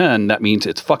a 10, that means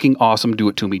it's fucking awesome. Do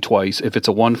it to me twice. If it's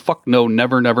a 1, fuck no,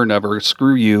 never, never, never.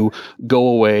 Screw you. Go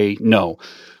away. No.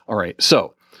 All right.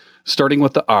 So starting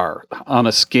with the R, on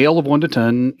a scale of 1 to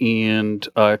 10, and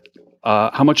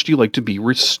how much do you like to be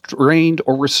restrained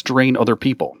or restrain other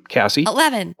people? Cassie?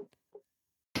 11.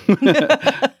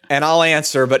 And I'll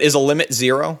answer, but is a limit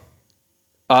 0?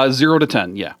 0 to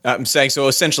 10, yeah. I'm saying, so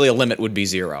essentially a limit would be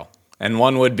 0. And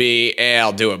 1 would be,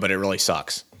 I'll do it, but it really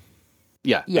sucks.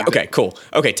 Yeah. Okay, cool.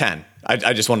 Okay, 10.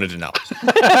 I just wanted to know.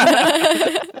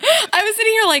 I was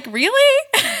sitting here like, really?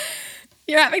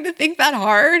 You're having to think that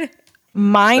hard?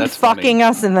 Mind That's fucking funny.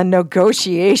 Us in the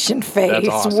negotiation phase. That's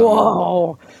awesome.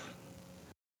 Whoa.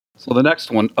 So the next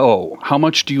one, how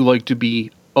much do you like to be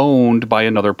owned by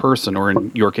another person? Or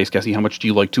in your case, Cassie, how much do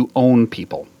you like to own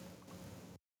people?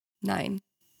 9.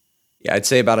 Yeah, I'd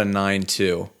say about a 9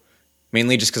 too.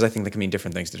 Mainly just because I think they can mean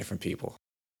different things to different people.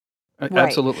 Right.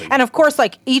 Absolutely. And of course,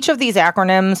 like each of these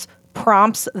acronyms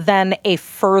prompts then a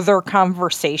further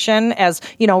conversation. As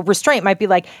restraint might be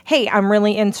like, hey, I'm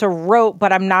really into rope,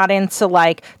 but I'm not into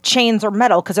like chains or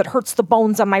metal because it hurts the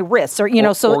bones on my wrists, or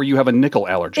or you have a nickel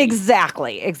allergy.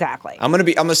 Exactly. I'm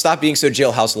gonna stop being so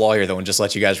jailhouse lawyer though and just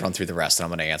let you guys run through the rest, and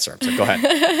I'm gonna answer them. So go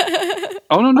ahead.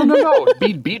 Oh no!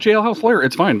 Be jailhouse lawyer.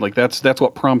 It's fine. Like that's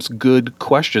what prompts good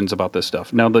questions about this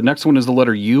stuff. Now the next one is the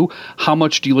letter U. How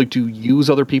much do you like to use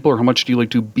other people, or how much do you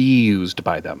like to be used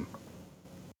by them?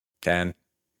 10.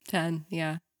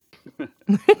 Yeah.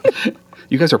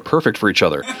 You guys are perfect for each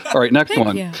other. All right, next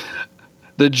one. Yeah.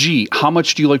 The G. How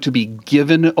much do you like to be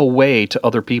given away to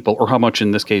other people, or how much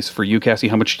in this case for you, Cassie?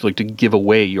 How much do you like to give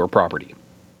away your property?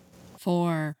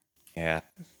 4. Yeah.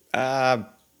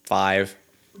 5.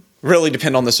 Really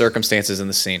depend on the circumstances in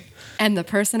the scene. And the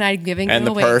person I'm giving and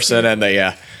them the away person to. and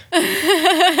the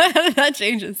That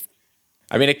changes.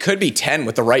 I mean, it could be 10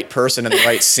 with the right person and the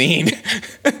right scene.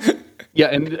 Yeah,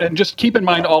 and just keep in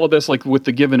mind all of this, like with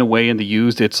the given away and the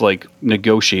used, it's like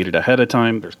negotiated ahead of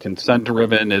time. There's consent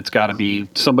driven. It's got to be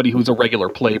somebody who's a regular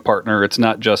play partner. It's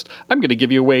not just, I'm going to give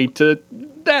you away to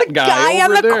that guy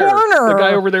over there. Corner. The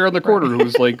guy over there on the corner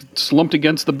who's like slumped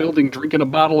against the building drinking a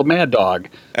bottle of Mad Dog.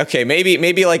 Okay,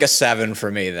 maybe like a 7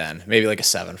 for me then.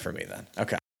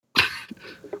 Okay.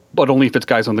 But only if it's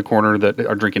guys on the corner that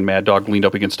are drinking Mad Dog leaned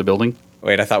up against a building.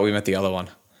 Wait, I thought we meant the other one.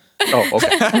 Oh, okay.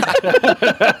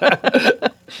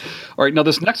 All right, now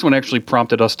this next one actually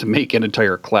prompted us to make an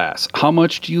entire class. How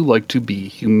much do you like to be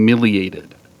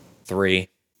humiliated? 3.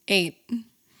 8.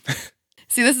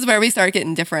 See, this is where we start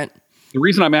getting different. The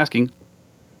reason I'm asking,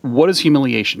 what is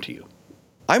humiliation to you?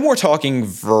 I'm more talking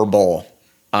verbal.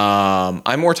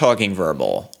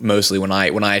 Mostly when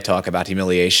I talk about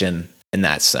humiliation in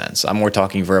that sense. I'm more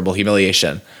talking verbal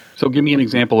humiliation. So give me an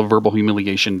example of verbal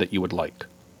humiliation that you would like.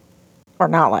 Or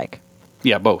not like.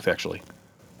 Yeah, both actually.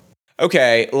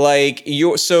 Okay, like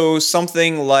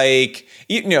something like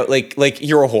like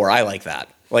you're a whore. I like that.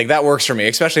 Like that works for me,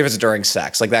 especially if it's during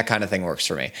sex. Like that kind of thing works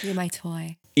for me. You're my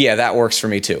toy. Yeah, that works for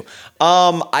me too.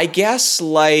 I guess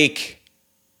like,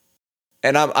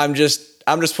 and I'm just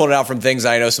pulling it out from things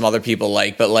I know some other people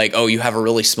like, but like, oh, you have a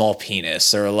really small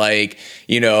penis, or like,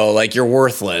 like you're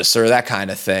worthless, or that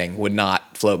kind of thing would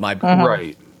not float my boat.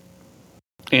 Right.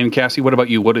 And Cassie, what about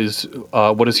you? What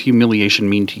does humiliation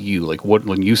mean to you? Like,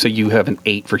 when you say you have an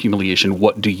 8 for humiliation,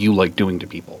 what do you like doing to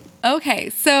people? Okay,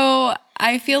 so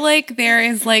I feel like there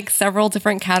is like several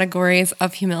different categories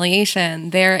of humiliation.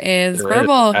 There is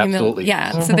verbal humiliation.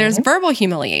 Yeah, so there's verbal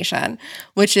humiliation,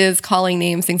 which is calling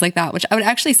names, things like that, which I would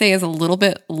actually say is a little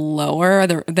bit lower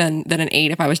than an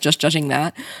 8 if I was just judging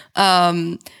that.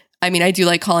 I mean, I do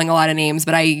like calling a lot of names,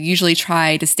 but I usually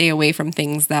try to stay away from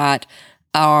things that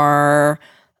are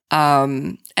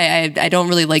I don't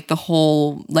really like the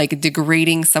whole like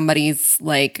degrading somebody's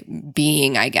like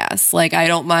being, I guess. Like I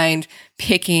don't mind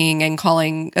picking and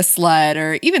calling a slut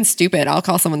or even stupid. I'll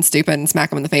call someone stupid and smack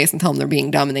them in the face and tell them they're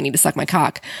being dumb and they need to suck my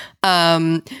cock.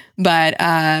 But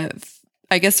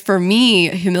I guess for me,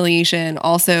 humiliation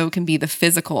also can be the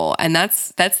physical, and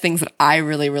that's things that I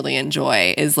really, really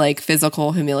enjoy is like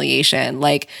physical humiliation,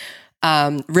 like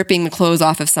ripping the clothes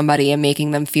off of somebody and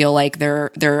making them feel like they're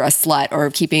a slut, or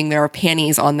keeping their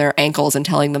panties on their ankles and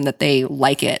telling them that they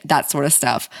like it, that sort of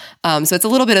stuff. So it's a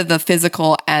little bit of the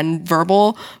physical and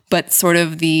verbal, but sort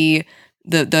of the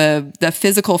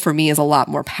physical for me is a lot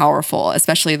more powerful,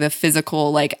 especially the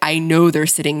physical. Like I know they're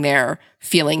sitting there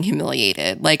feeling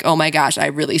humiliated. Like, oh my gosh, I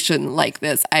really shouldn't like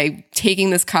this. I'm taking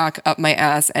this cock up my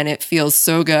ass and it feels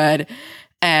so good.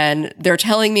 And they're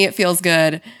telling me it feels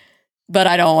good, but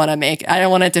I don't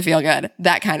want it to feel good.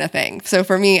 That kind of thing. So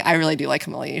for me, I really do like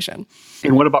humiliation.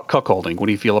 And what about cuckolding? What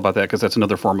do you feel about that? Because that's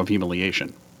another form of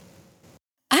humiliation.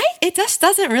 It just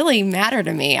doesn't really matter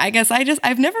to me. I guess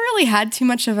I've never really had too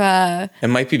much of a... It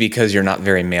might be because you're not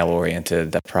very male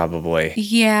oriented. That probably...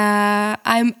 Yeah.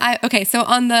 Okay. So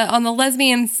on the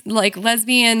lesbians, like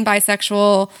lesbian,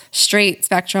 bisexual, straight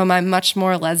spectrum, I'm much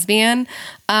more lesbian.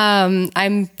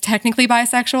 I'm technically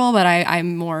bisexual, but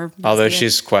I'm more lesbian. Although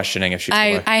she's questioning if she's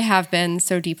I have been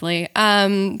so deeply.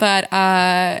 But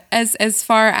as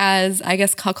far as I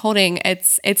guess cuckolding,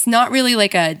 it's not really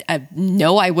like a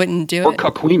no, I wouldn't do or it.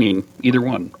 Or cuckweening, either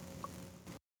one.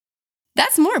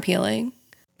 That's more appealing.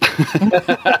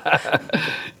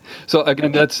 So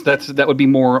again, that would be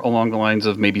more along the lines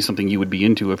of maybe something you would be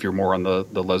into if you're more on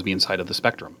the lesbian side of the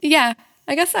spectrum. Yeah,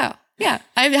 I guess so. Yeah,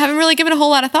 I haven't really given a whole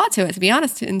lot of thought to it, to be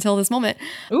honest, until this moment.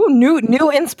 Ooh,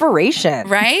 new inspiration,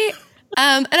 right?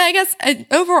 And I guess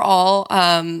overall,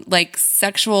 like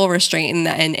sexual restraint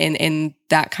in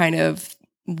that kind of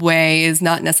way is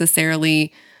not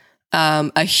necessarily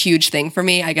a huge thing for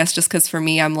me. I guess just because for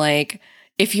me, I'm like,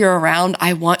 if you're around,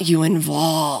 I want you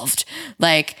involved.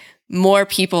 Like more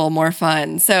people, more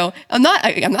fun. So I'm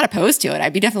not opposed to it.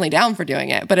 I'd be definitely down for doing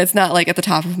it, but it's not like at the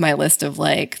top of my list of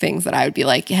like things that I would be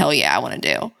like, hell yeah, I want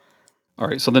to do. All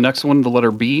right. So the next one, the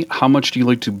letter B. How much do you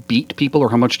like to beat people, or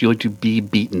how much do you like to be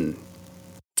beaten?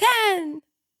 10.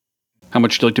 How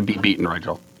much do you like to be beaten,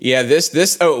 Rigel? Yeah,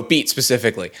 beat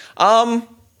specifically.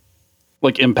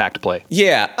 Like impact play.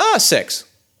 Yeah, 6.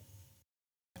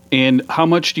 And how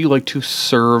much do you like to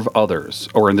serve others?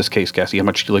 Or in this case, Cassie, how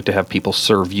much do you like to have people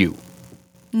serve you?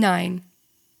 9.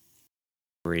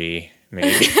 3,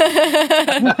 maybe.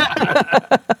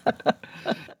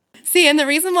 See, and the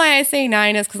reason why I say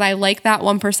 9 is because I like that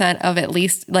 1% of at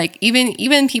least, like,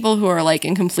 even people who are, like,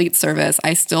 in complete service,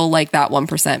 I still like that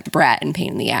 1% brat and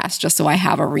pain in the ass, just so I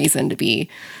have a reason to be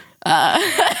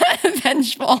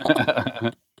vengeful.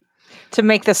 To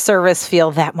make the service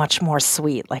feel that much more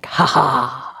sweet, like,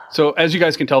 ha-ha. So as you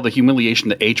guys can tell, the humiliation,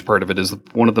 the H part of it, is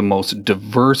one of the most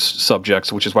diverse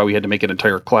subjects, which is why we had to make an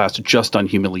entire class just on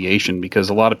humiliation, because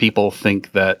a lot of people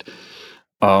think that,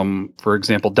 for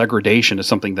example, degradation is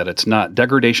something that it's not.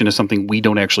 Degradation is something we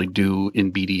don't actually do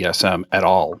in BDSM at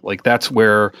all. Like, that's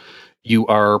where you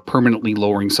are permanently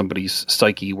lowering somebody's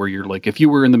psyche, where you're like, if you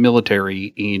were in the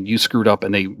military and you screwed up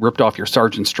and they ripped off your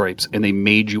sergeant stripes and they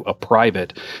made you a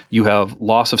private, you have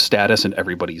loss of status in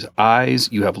everybody's eyes.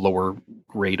 You have lower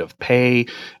rate of pay.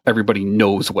 Everybody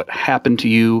knows what happened to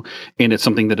you, and it's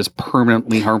something that is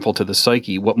permanently harmful to the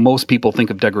psyche. What most people think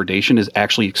of degradation is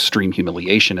actually extreme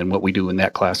humiliation, and what we do in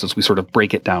that class is we sort of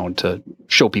break it down to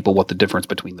show people what the difference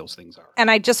between those things are.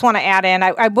 And I just want to add in,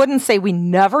 I wouldn't say we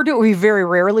never do it, we very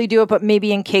rarely do it, but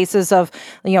maybe in cases of,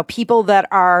 people that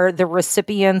are the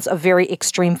recipients of very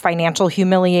extreme financial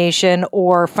humiliation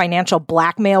or financial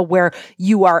blackmail, where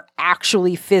you are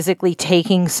actually physically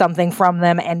taking something from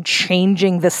them and changing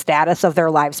the status of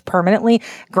their lives permanently.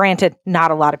 Granted,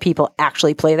 not a lot of people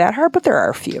actually play that hard, but there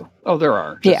are a few. Oh, there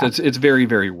are. It's very,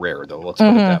 very rare, though. Let's put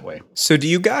it that way. So do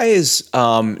you guys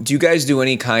do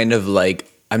any kind of, like,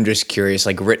 I'm just curious,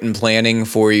 like, written planning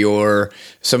for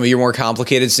some of your more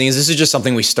complicated scenes? This is just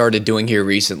something we started doing here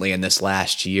recently in this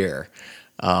last year.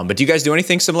 But do you guys do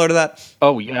anything similar to that?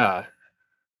 Oh, yeah.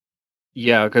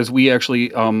 Yeah, because we actually,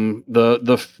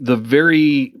 the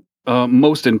very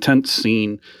most intense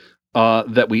scene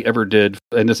that we ever did,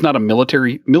 and it's not a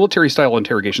military style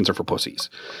interrogations are for pussies.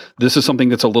 This is something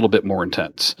that's a little bit more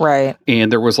intense. Right.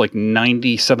 And there was like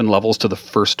 97 levels to the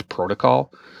first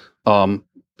protocol.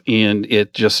 And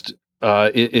it just,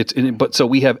 but so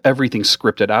we have everything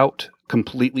scripted out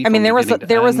completely. I mean, there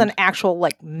was an actual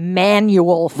like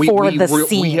manual for the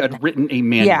scene. We had written a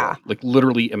manual, like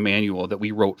literally a manual that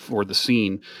we wrote for the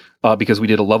scene, because we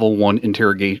did a level 1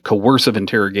 coercive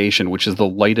interrogation, which is the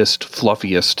lightest,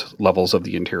 fluffiest levels of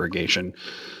the interrogation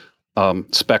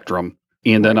spectrum.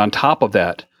 And then on top of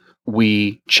that,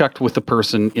 we checked with the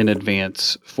person in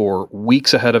advance for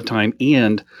weeks ahead of time,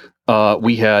 and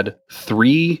we had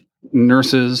 3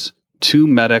 nurses, 2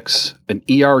 medics, an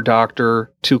ER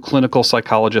doctor, 2 clinical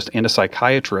psychologists, and a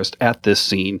psychiatrist at this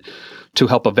scene to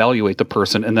help evaluate the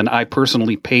person. And then I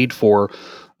personally paid for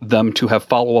them to have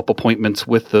follow-up appointments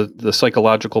with the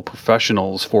psychological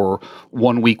professionals for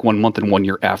 1 week, 1 month, and 1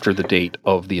 year after the date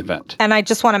of the event. And I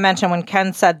just want to mention, when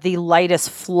Ken said the lightest,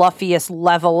 fluffiest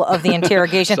level of the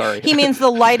interrogation, he means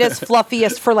the lightest,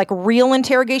 fluffiest for like real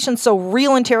interrogations. So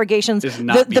real interrogations,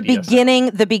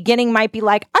 the beginning might be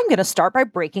like, I'm going to start by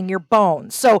breaking your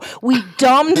bones. So we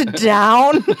dumbed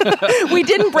down. We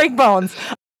didn't break bones.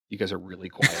 You guys are really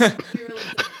quiet.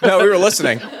 No, we were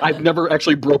listening. I've never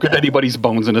actually broken anybody's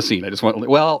bones in a scene. I just went,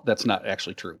 well, that's not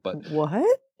actually true. But what?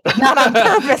 Not on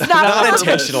purpose. Not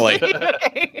intentionally.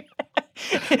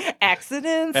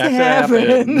 Accidents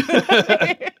happen.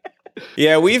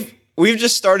 Yeah, we've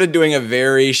just started doing a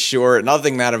very short,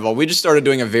 nothing that involved. We just started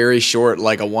doing a very short,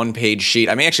 like a 1-page sheet.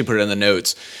 I may actually put it in the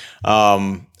notes.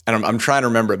 And I'm trying to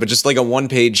remember it, but just like a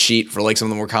 1-page sheet for like some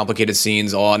of the more complicated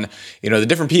scenes on, the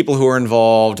different people who are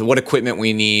involved, what equipment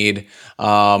we need,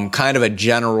 kind of a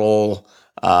general,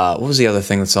 what was the other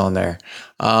thing that's on there?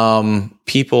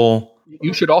 People.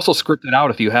 You should also script it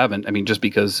out if you haven't. I mean, just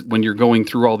because when you're going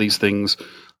through all these things,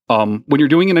 when you're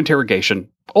doing an interrogation,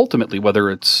 ultimately,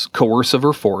 whether it's coercive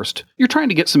or forced, you're trying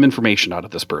to get some information out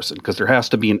of this person because there has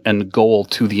to be an end goal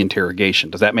to the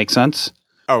interrogation. Does that make sense?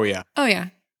 Oh, yeah. Oh, yeah.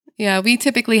 Yeah, we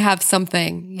typically have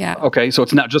something. Yeah. Okay, so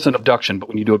it's not just an abduction, but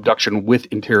when you do abduction with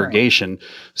interrogation,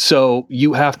 so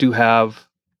you have to have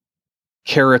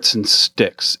carrots and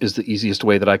sticks is the easiest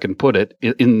way that I can put it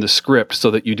in the script, so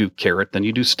that you do carrot, then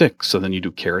you do stick, so then you do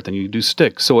carrot, then you do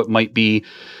stick. So it might be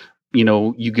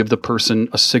you give the person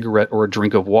a cigarette or a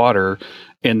drink of water,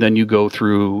 and then you go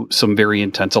through some very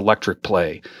intense electric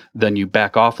play. Then you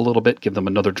back off a little bit, give them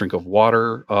another drink of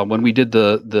water. When we did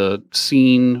the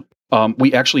scene,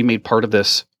 we actually made part of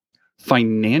this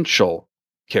financial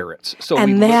carrots. So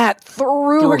and that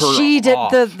threw her. She did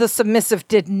off. the submissive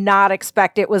did not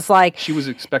expect. It was like she was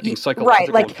expecting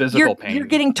psychological and physical pain. You're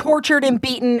getting tortured and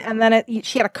beaten, and then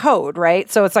she had a code,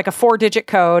 right? So it's like a 4-digit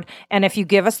code, and if you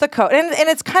give us the code, and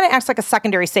it's kind of acts like a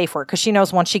secondary safe word because she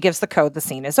knows once she gives the code, the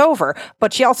scene is over.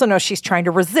 But she also knows she's trying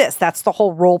to resist. That's the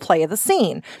whole role play of the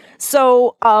scene.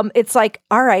 So it's like,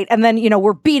 all right, and then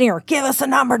we're beating her. Give us a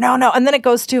number, no, and then it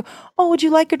goes to, oh, would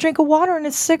you like a drink of water and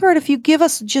a cigarette? If you give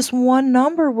us just one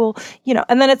number, we'll,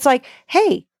 and then it's like,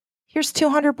 hey, here's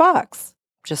 $200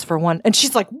 just for one, and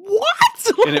she's like, what?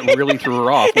 And it really threw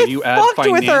her off when you add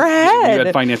with her head. You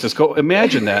add finances. Go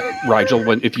imagine that, Rigel,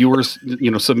 if you were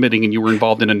submitting and you were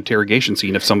involved in an interrogation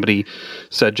scene, if somebody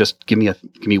said, just give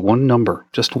me one number,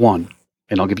 just one,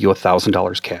 and I'll give you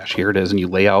 $1,000 cash. Here it is, and you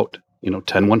lay out 10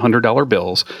 $100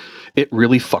 bills, it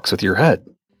really fucks with your head.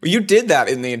 You did that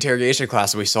in the interrogation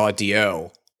class that we saw at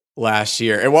DO last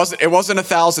year. It wasn't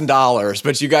 $1,000,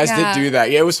 but you guys did do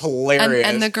that. Yeah, it was hilarious.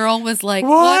 And the girl was like,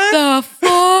 what the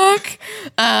fuck?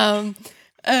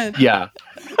 Yeah.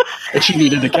 And she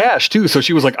needed the cash too. So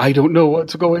she was like, I don't know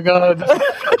what's going on.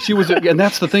 And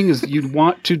that's the thing is you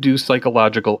want to do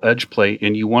psychological edge play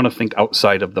and you want to think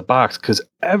outside of the box because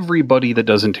everybody that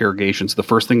does interrogations, the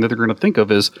first thing that they're going to think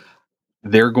of is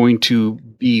they're going to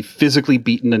be physically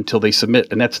beaten until they submit.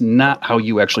 And that's not how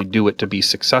you actually do it to be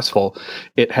successful.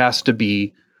 It has to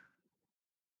be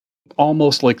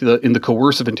almost like in the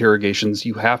coercive interrogations,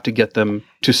 you have to get them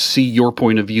to see your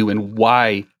point of view and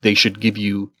why they should give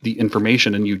you the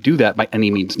information. And you do that by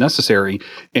any means necessary.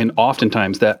 And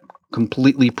oftentimes that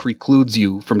completely precludes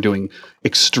you from doing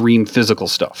extreme physical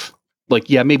stuff. Like,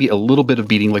 yeah, maybe a little bit of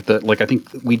beating, like I think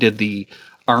we did the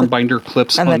arm binder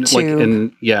clips and on, the tube.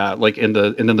 and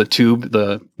then the tube,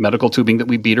 the medical tubing that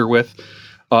we beat her with.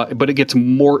 But it gets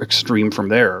more extreme from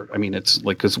there. I mean, it's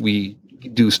like, cause we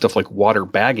do stuff like water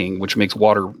bagging, which makes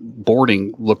water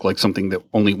boarding look like something that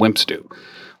only wimps do.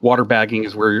 Water bagging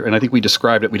is where, and I think we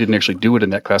described it. We didn't actually do it in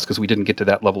that class because we didn't get to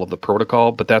that level of the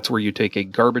protocol, but that's where you take a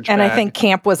garbage bag. And I think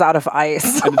camp was out of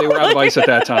ice. And they were out of ice at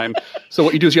that time. So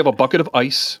what you do is you have a bucket of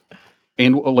ice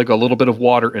and like a little bit of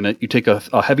water in it. You take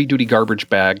a heavy duty garbage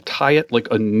bag, tie it like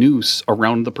a noose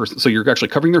around the person. So you're actually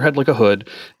covering their head like a hood.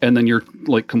 And then you're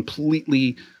like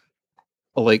completely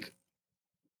like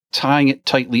tying it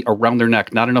tightly around their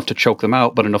neck, not enough to choke them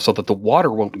out, but enough so that the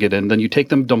water won't get in. Then you take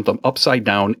them, dump them upside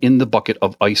down in the bucket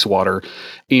of ice water.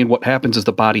 And what happens is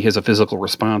the body has a physical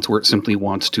response where it simply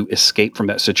wants to escape from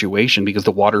that situation because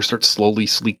the water starts slowly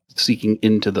seeking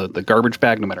into the garbage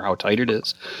bag, no matter how tight it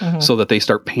is, so that they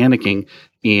start panicking.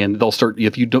 And they'll start,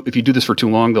 if you do this for too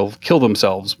long, they'll kill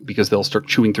themselves because they'll start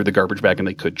chewing through the garbage bag and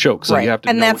they could choke. So you have to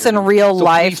and know that's in real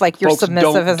life. Like your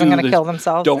submissive isn't going to kill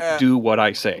themselves. Don't do what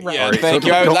I say. Right. Yeah, thank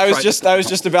you. I was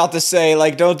just about to say,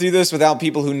 like, don't do this without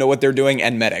people who know what they're doing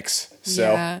and medics.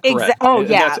 So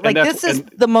this is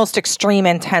the most extreme,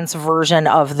 intense version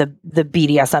of the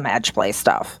BDSM edge play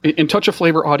stuff. In Touch of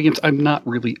Flavor audience, I'm not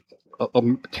really a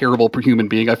terrible human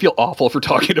being. I feel awful for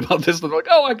talking about this. They're like,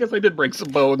 oh, I guess I did break some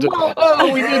bones. And,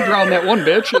 we did drown that one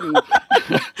bitch. And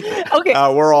okay,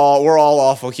 we're all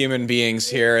awful human beings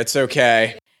here. It's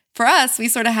okay. For us, we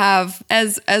sort of have,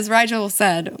 as Rigel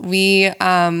said, we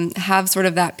have sort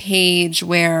of that page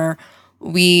where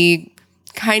we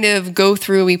kind of go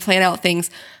through, we plan out things,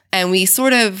 and we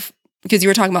sort of, because you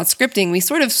were talking about scripting, we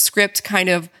sort of script kind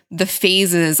of the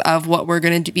phases of what we're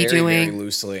going to be doing. Very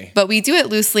loosely. But we do it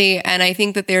loosely, and I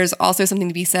think that there's also something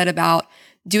to be said about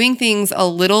doing things a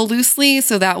little loosely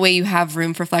so that way you have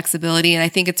room for flexibility. And I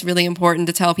think it's really important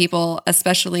to tell people,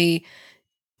 especially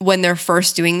when they're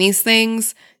first doing these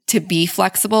things, to be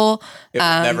flexible. It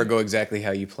will never go exactly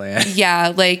how you plan.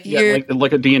 Yeah, like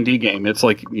a D&D game. It's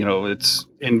like, it's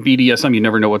in BDSM, you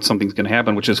never know what something's going to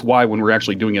happen, which is why when we're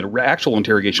actually doing an actual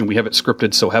interrogation, we have it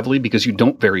scripted so heavily because you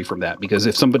don't vary from that. Because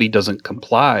if somebody doesn't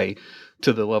comply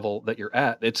to the level that you're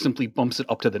at, it simply bumps it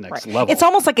up to the next level. It's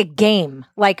almost like a game.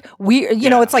 Like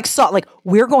it's like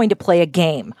we're going to play a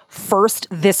game. First,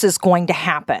 this is going to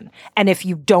happen. And if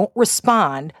you don't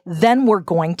respond, then we're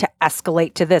going to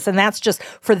escalate to this. And that's just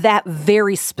for that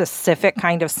very specific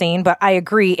kind of scene. But I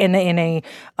agree in a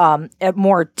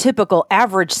more typical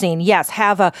average scene, yes,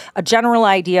 have a general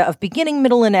idea of beginning,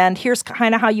 middle, and end. Here's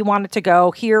kind of how you want it to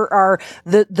go. Here are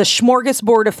the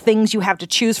smorgasbord of things you have to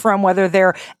choose from, whether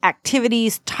they're activities,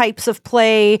 types of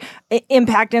play,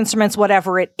 impact instruments,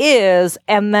 whatever it is.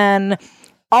 And then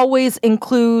always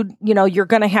include, you're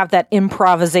going to have that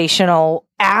improvisational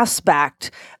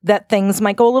aspect that things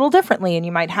might go a little differently and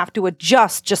you might have to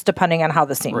adjust just depending on how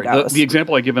the scene goes. The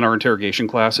example I give in our interrogation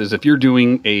class is if you're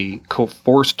doing a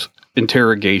forced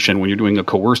interrogation, when you're doing a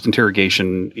coerced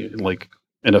interrogation, like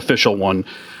an official one,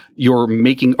 you're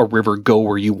making a river go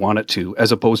where you want it to,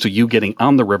 as opposed to you getting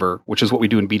on the river, which is what we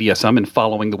do in BDSM, and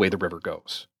following the way the river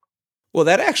goes. Well,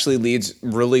 that actually leads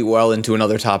really well into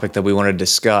another topic that we want to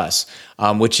discuss,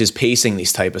 which is pacing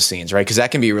these type of scenes, right? Because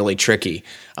that can be really tricky.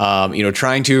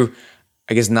 Trying to,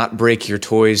 I guess, not break your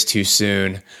toys too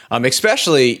soon.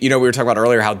 Especially, we were talking about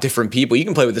earlier how different people, you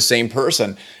can play with the same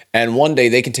person, and one day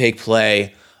they can take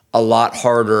play a lot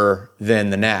harder than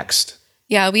the next.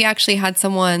 Yeah, we actually had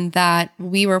someone that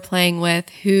we were playing with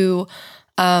who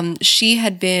she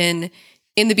had been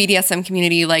in the BDSM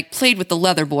community, like played with the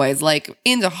leather boys, like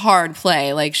into hard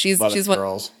play. Like she's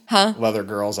girls. Huh? Leather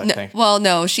girls, I think. Well,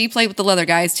 no, she played with the leather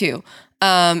guys too,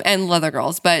 and leather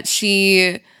girls. But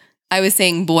I was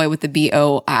saying boy with the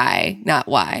B-O-I, not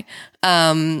Y.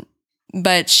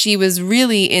 But she was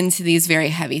really into these very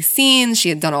heavy scenes. She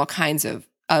had done all kinds of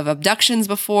abductions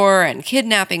before and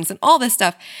kidnappings and all this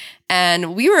stuff.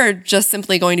 And we were just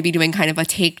simply going to be doing kind of a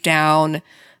takedown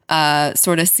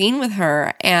sort of scene with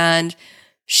her. And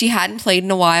she hadn't played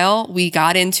in a while. We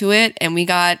got into it and we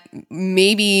got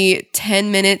maybe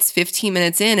 10 minutes, 15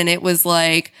 minutes in. And it was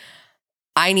like,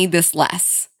 I need this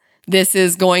less. This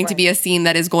is going to be a scene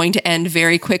that is going to end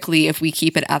very quickly if we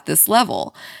keep it at this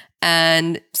level.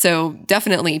 And so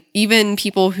definitely, even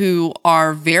people who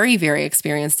are very, very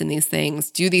experienced in these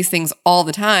things, do these things all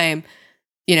the time,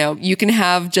 you can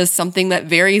have just something that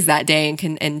varies that day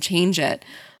and change it.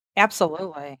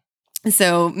 Absolutely.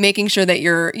 So making sure that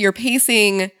you're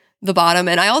pacing the bottom.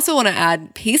 And I also want to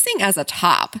add pacing as a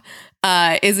top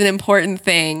is an important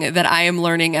thing that I am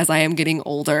learning as I am getting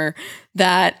older,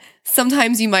 that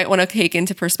sometimes you might want to take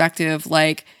into perspective,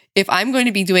 like, if I'm going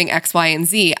to be doing X, Y, and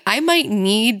Z, I might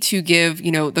need to give,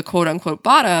 the quote unquote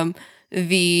bottom,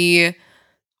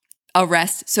 a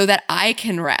rest so that I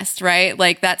can rest, right?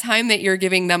 Like that time that you're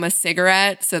giving them a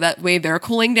cigarette so that way they're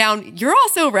cooling down, you're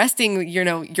also resting,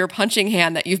 your punching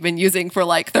hand that you've been using for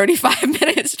like 35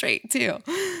 minutes straight too.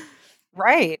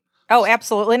 Right. Oh,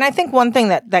 absolutely. And I think one thing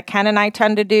that Ken and I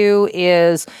tend to do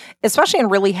is, especially in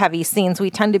really heavy scenes, we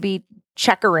tend to be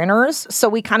checker-inners. So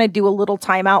we kind of do a little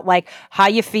timeout, like, how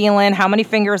you feeling? How many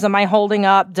fingers am I holding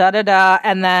up? Da-da-da.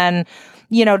 And then,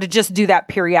 to just do that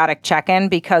periodic check-in,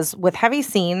 because with heavy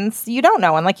scenes, you don't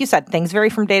know. And like you said, things vary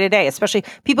from day to day, especially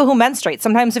people who menstruate.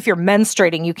 Sometimes if you're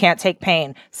menstruating, you can't take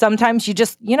pain. Sometimes you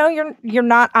just, you're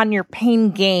not on your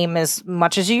pain game as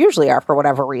much as you usually are for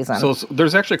whatever reason. So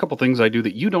there's actually a couple things I do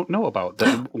that you don't know about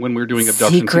that when we're doing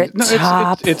abduction secret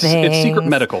scenes. It's secret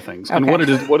medical things. Okay.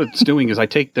 And what it's doing is I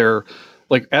take their,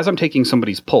 like, as I'm taking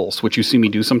somebody's pulse, which you see me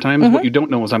do sometimes, what you don't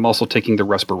know is I'm also taking their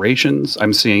respirations.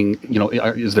 I'm seeing,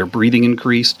 is their breathing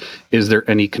increased? Is there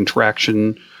any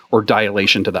contraction or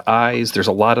dilation to the eyes? There's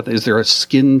is there a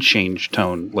skin change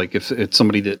tone? Like if it's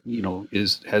somebody that,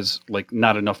 has like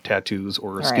not enough tattoos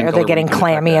or a skin color. Are they getting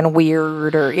clammy and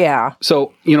weird or, yeah.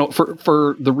 So,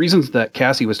 for the reasons that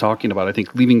Cassie was talking about, I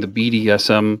think leaving the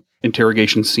BDSM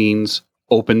interrogation scenes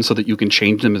open so that you can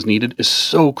change them as needed is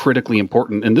so critically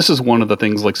important. And this is one of the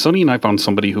things, like Sunny and I found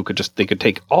somebody who could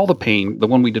take all the pain, the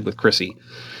one we did with Chrissy,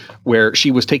 where she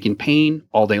was taking pain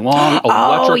all day long,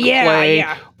 electric play,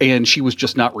 and she was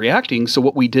just not reacting. So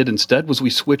what we did instead was we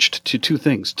switched to two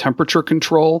things: temperature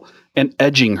control and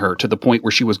edging her to the point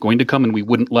where she was going to come and we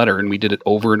wouldn't let her. And we did it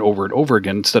over and over and over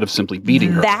again instead of simply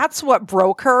beating her. That's what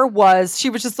broke her. Was she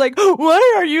was just like,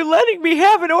 why are you letting me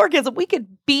have an orgasm? We could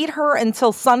beat her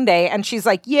until Sunday. And she's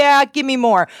like, yeah, give me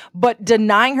more. But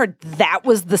denying her, that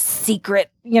was the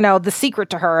secret, the secret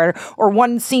to her. Or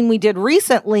one scene we did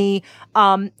recently,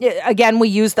 again, we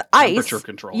used the ice. Temperature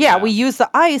control. Yeah, we used the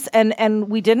ice and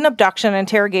we did an abduction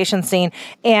interrogation scene.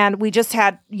 And we just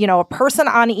had, a person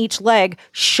on each leg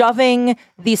shoving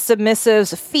the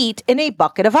submissive's feet in a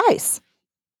bucket of ice.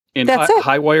 And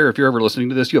Highwire, if you're ever listening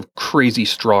to this, you have crazy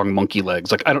strong monkey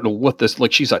legs. Like, I don't know what this,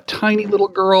 like, she's a tiny little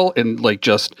girl, and like,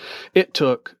 it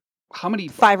took how many?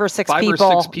 5 or 6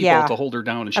 people to hold her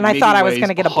down. And I thought I was going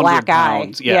to get a black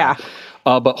eye. Yeah.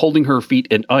 But holding her feet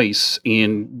in ice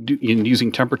and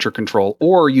using temperature control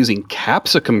or using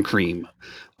capsicum cream,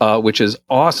 which is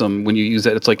awesome when you use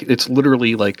it. It's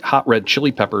literally like hot red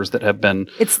chili peppers that have been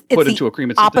put into a cream.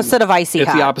 It's opposite of icy hot.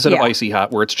 It's the opposite of icy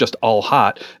hot, where it's just all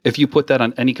hot. If you put that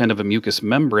on any kind of a mucous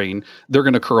membrane, they're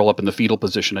going to curl up in the fetal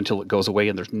position until it goes away,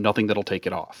 and there's nothing that'll take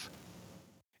it off.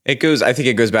 I think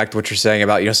it goes back to what you're saying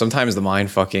about, sometimes the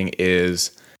mind fucking is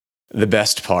the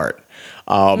best part.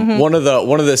 One of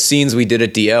the scenes we did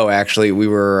at DO, actually, we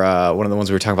were one of the ones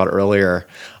we were talking about earlier.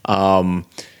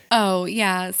 Oh,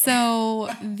 yeah. So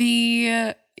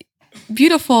the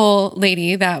beautiful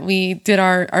lady that we did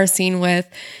our scene with,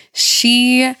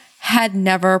 she had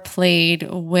never played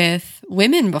with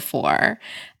women before.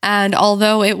 And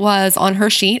although it was on her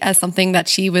sheet as something that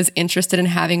she was interested in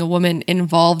having a woman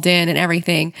involved in and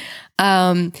everything,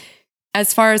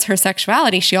 as far as her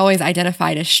sexuality, she always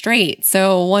identified as straight.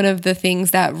 So one of the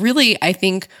things that really, I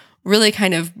think, really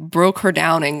kind of broke her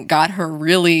down and got her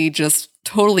really just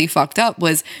totally fucked up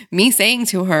was me saying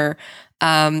to her,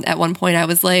 at one point, I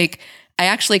was like, I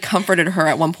actually comforted her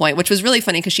at one point, which was really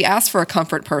funny because she asked for a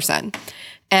comfort person.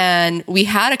 And we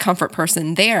had a comfort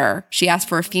person there. She asked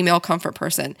for a female comfort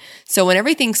person. So when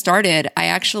everything started, I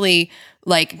actually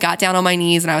got down on my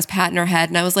knees and I was patting her head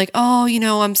and I was like, oh,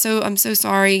 I'm so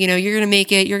sorry. You're going to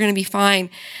make it. You're going to be fine.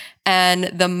 And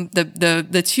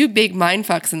the two big mind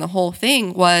fucks in the whole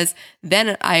thing was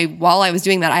then while I was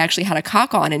doing that, I actually had a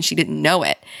cock on and she didn't know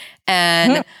it.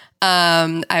 And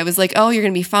I was like, oh, you're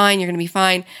going to be fine. You're going to be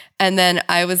fine. And then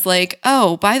I was like,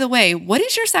 oh, by the way, what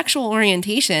is your sexual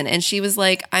orientation? And she was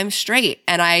like, I'm straight.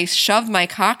 And I shoved my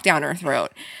cock down her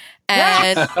throat.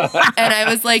 And and I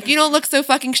was like, you don't look so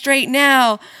fucking straight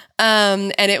now.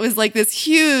 And it was like this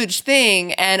huge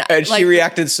thing. And she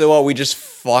reacted so well. We just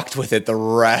fucked with it the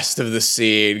rest of the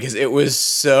scene because it was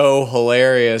so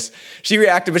hilarious. She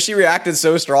reacted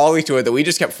so strongly to it that we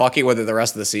just kept fucking with it the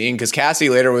rest of the scene because Cassie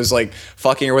later was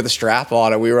fucking her with a strap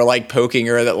on and we were poking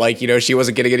her that she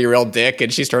wasn't getting any real dick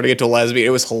and she started to get to a lesbian.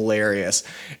 It was hilarious.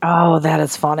 Oh, that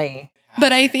is funny.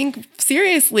 But I think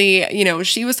seriously,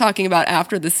 she was talking about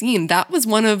after the scene, that was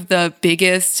one of the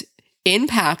biggest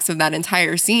impacts of that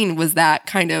entire scene was that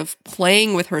kind of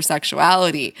playing with her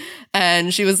sexuality.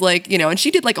 And she was like, and she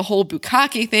did a whole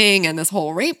bukkake thing and this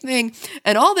whole rape thing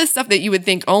and all this stuff that you would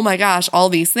think, oh my gosh, all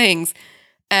these things.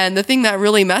 And the thing that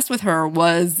really messed with her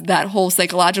was that whole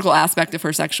psychological aspect of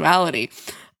her sexuality,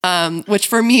 which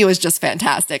for me was just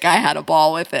fantastic. I had a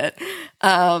ball with it.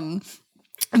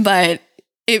 But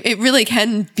it really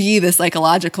can be the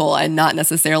psychological and not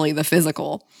necessarily the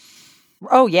physical.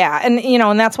 Oh, yeah. And,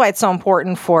 and that's why it's so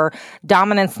important for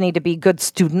dominants need to be good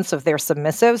students of their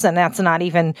submissives. And that's not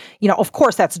even, of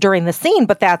course, that's during the scene,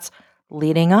 but that's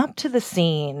leading up to the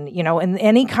scene, in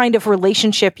any kind of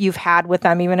relationship you've had with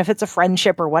them, even if it's a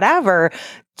friendship or whatever,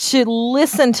 to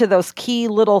listen to those key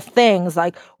little things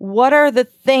like, what are the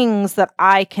things that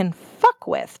I can fuck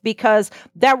with? Because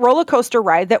that roller coaster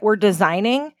ride that we're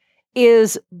designing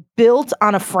is built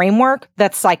on a framework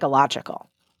that's psychological.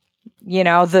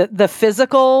 The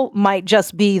physical might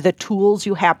just be the tools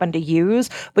you happen to use,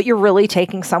 but you're really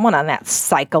taking someone on that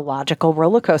psychological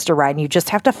roller coaster ride. And you just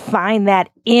have to find that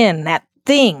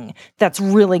thing that's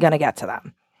really going to get to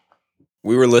them.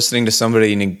 We were listening to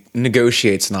somebody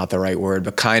negotiate's not the right word,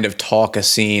 but kind of talk a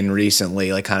scene recently,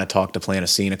 kind of talk to plan a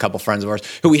scene, a couple friends of ours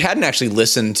who we hadn't actually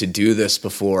listened to do this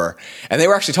before. And they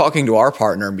were actually talking to our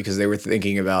partner because they were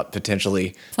thinking about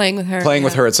potentially playing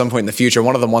with her at some point in the future.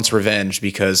 One of them wants revenge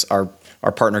because our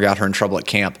partner got her in trouble at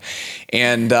camp.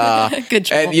 And, good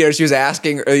trouble. And, she was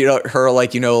asking, her,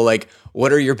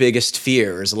 what are your biggest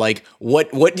fears?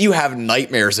 What do you have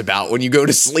nightmares about when you go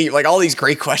to sleep? All these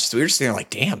great questions. We were just thinking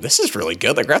damn, this is really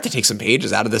good. We're going to have to take some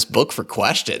pages out of this book for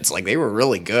questions. They were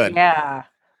really good. Yeah.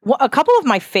 Well, a couple of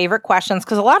my favorite questions,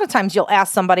 because a lot of times you'll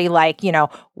ask somebody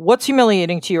what's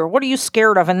humiliating to you or what are you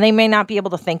scared of? And they may not be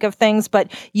able to think of things,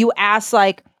 but you ask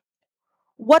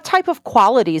what type of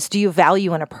qualities do you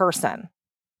value in a person?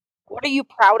 What are you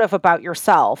proud of about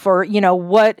yourself? Or,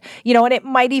 and it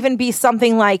might even be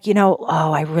something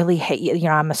oh, I really hate,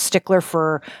 I'm a stickler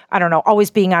for,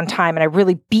 always being on time. And I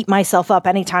really beat myself up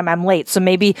anytime I'm late. So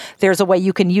maybe there's a way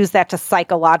you can use that to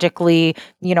psychologically,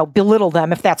 belittle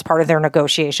them if that's part of their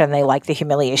negotiation. They like the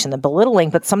humiliation, the belittling.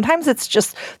 But sometimes it's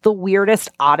just the weirdest,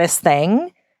 oddest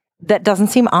thing that doesn't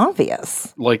seem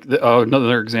obvious.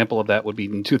 Another example of that would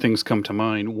be two things come to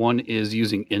mind. One is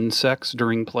using insects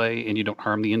during play, and you don't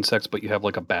harm the insects, but you have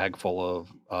a bag full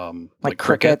of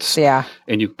crickets. Yeah,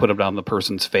 and you put them on the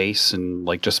person's face, and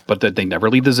but that they never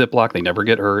leave the Ziploc, they never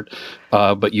get hurt.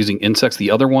 But using insects.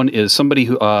 The other one is somebody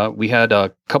who we had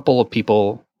a couple of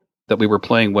people that we were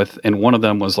playing with, and one of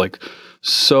them was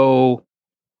so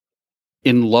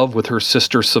in love with her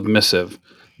sister submissive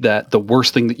that the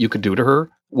worst thing that you could do to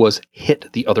her was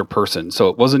hit the other person. So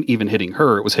it wasn't even hitting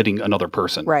her, it was hitting another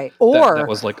person. Right. Or that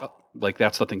was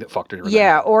that's the thing that fucked her.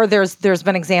 Yeah. Or there's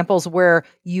been examples where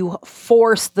you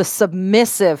force the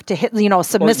submissive to hit,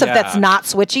 submissive that's not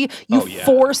switchy. You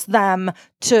force them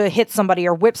to hit somebody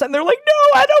or whip something. They're like,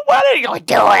 no, I don't want it. You're like,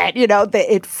 do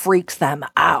it. It freaks them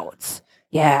out.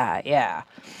 Yeah.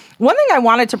 One thing I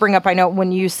wanted to bring up, I know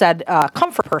when you said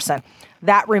comfort person,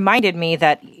 that reminded me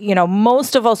that,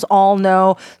 most of us all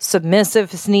know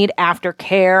submissives need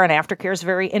aftercare, and aftercare is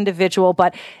very individual,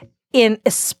 but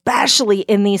especially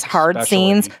in these hard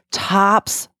scenes,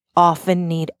 tops often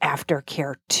need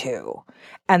aftercare too.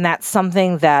 And that's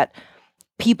something that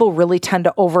people really tend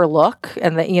to overlook,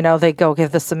 and that, they go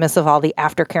give the submissive all the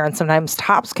aftercare, and sometimes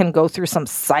tops can go through some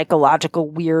psychological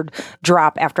weird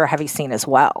drop after a heavy scene as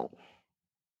well.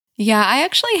 Yeah, I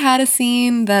actually had a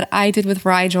scene that I did with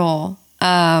Rigel.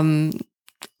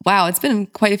 Wow, it's been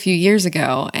quite a few years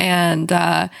ago. And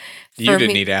you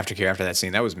didn't need aftercare after that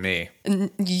scene. That was me.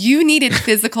 You needed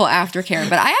physical aftercare,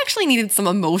 but I actually needed some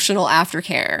emotional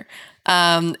aftercare.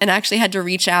 And actually had to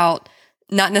reach out,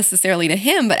 not necessarily to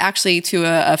him, but actually to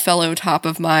a fellow top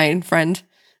of mine, friend.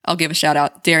 I'll give a shout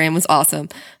out. Darian was awesome.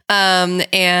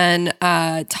 And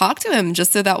talk to him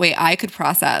just so that way I could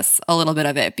process a little bit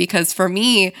of it. Because for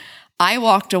me, I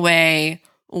walked away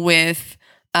with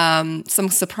some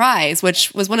surprise,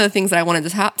 which was one of the things that I wanted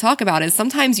to talk about, is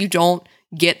sometimes you don't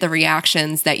get the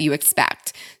reactions that you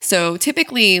expect. So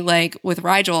typically, like with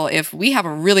Rigel, if we have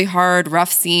a really hard,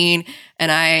 rough scene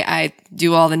and I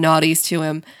do all the naughties to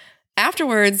him,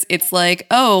 afterwards it's like,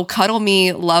 oh, cuddle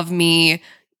me, love me,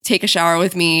 take a shower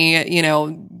with me,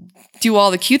 do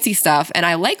all the cutesy stuff. And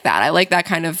I like that. I like that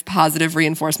kind of positive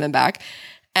reinforcement back.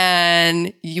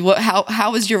 And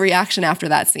how was your reaction after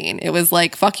that scene? It was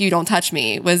like, fuck you, don't touch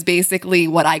me, was basically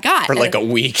what I got. For like a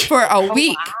week. For a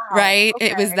week, wow. right?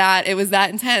 Okay. It was that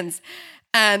intense.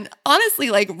 And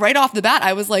honestly, like right off the bat,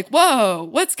 I was like, whoa,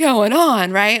 what's going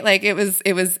on? Right? Like it was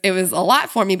a lot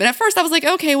for me. But at first I was like,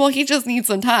 okay, well, he just needs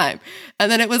some time. And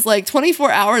then it was like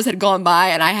 24 hours had gone by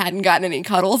and I hadn't gotten any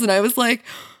cuddles. And I was like,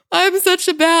 I'm such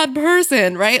a bad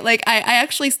person, right? Like I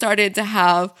actually started to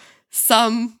have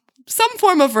some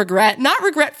form of regret, not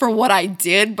regret for what I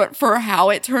did, but for how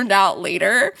it turned out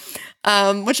later,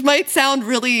 which might sound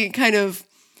really kind of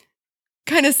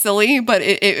silly, but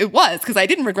it was, because I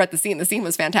didn't regret the scene. The scene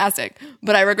was fantastic,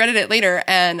 but I regretted it later,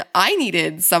 and I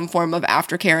needed some form of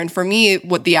aftercare. And for me,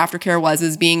 what the aftercare was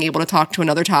is being able to talk to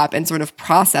another top and sort of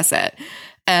process it.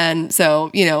 And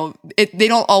so, they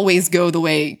don't always go the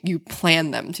way you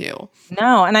plan them to.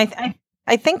 No, and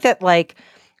I think that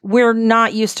we're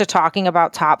not used to talking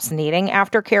about tops needing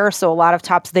aftercare. So a lot of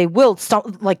tops, they will,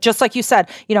 just like you said,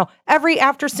 every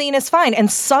after scene is fine.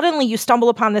 And suddenly you stumble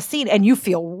upon the scene and you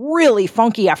feel really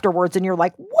funky afterwards. And you're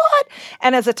like, what?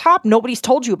 And as a top, nobody's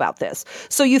told you about this.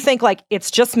 So you think it's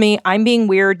just me, I'm being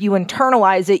weird. You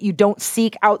internalize it. You don't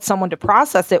seek out someone to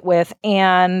process it with.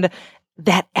 And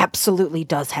that absolutely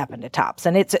does happen to tops.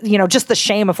 And it's, just the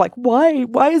shame of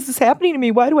why is this happening to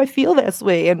me? Why do I feel this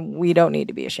way? And we don't need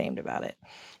to be ashamed about it.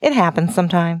 It happens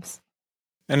sometimes.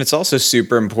 And it's also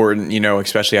super important,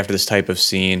 especially after this type of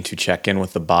scene, to check in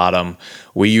with the bottom.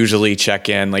 We usually check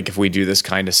in, if we do this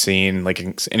kind of scene,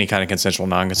 any kind of consensual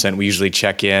non-consent, we usually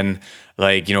check in,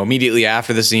 immediately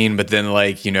after the scene, but then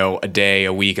a day,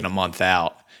 a week, and a month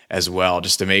out as well,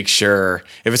 just to make sure,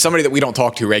 if it's somebody that we don't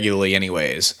talk to regularly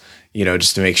anyways,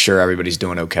 just to make sure everybody's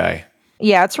doing okay.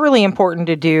 Yeah, it's really important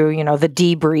to do, the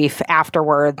debrief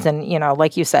afterwards. And,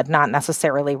 like you said, not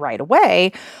necessarily right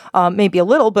away, maybe a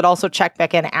little, but also check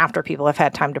back in after people have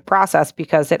had time to process,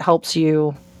 because it helps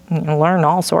you learn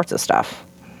all sorts of stuff.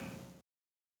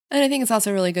 And I think it's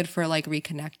also really good for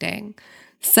reconnecting.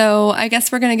 So I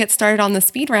guess we're going to get started on the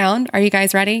speed round. Are you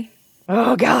guys ready?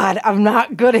 Oh, God, I'm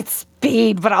not good at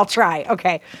speed, but I'll try.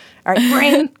 Okay. All right,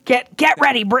 brain, get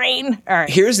ready, brain. All right.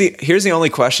 Here's the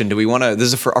only question. Do we want to,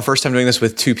 this is our first time doing this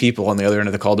with two people on the other end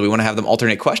of the call. Do we want to have them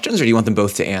alternate questions, or do you want them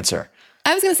both to answer?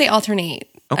 I was going to say alternate.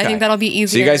 Okay. I think that'll be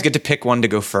easier. So you guys get to pick one to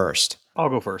go first. I'll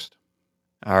go first.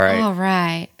 All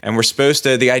right. And we're supposed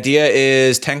to, the idea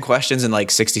is 10 questions in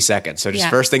 60 seconds. So just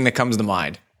first thing that comes to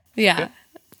mind. Yeah.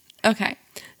 Okay.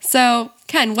 So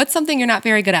Ken, what's something you're not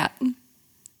very good at?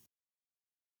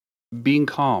 Being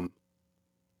calm.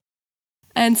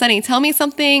 And Sunny, tell me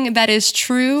something that is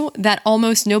true that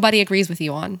almost nobody agrees with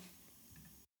you on.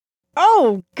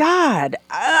 Oh, God.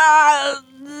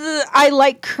 I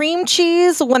like cream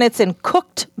cheese when it's in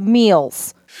cooked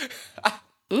meals.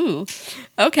 Ooh.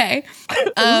 Okay.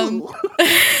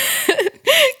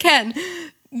 Ken,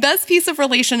 best piece of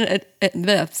relationship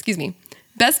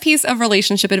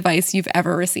advice you've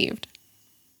ever received?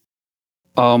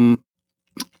 I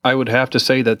would have to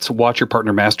say that's watch your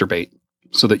partner masturbate,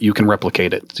 so that you can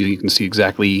replicate it, so you can see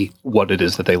exactly what it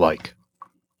is that they like.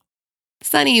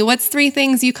 Sunny, what's 3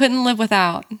 things you couldn't live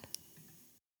without?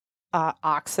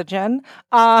 Oxygen.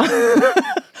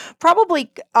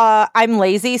 Probably I'm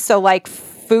lazy, so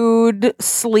food,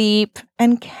 sleep,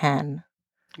 and Ken.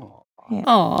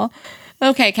 Aw.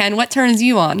 Okay, Ken, what turns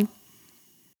you on?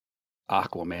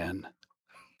 Aquaman.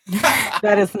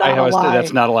 That is not a lie.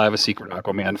 That's not a lie. I have a secret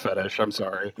Aquaman fetish. I'm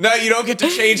sorry. No, you don't get to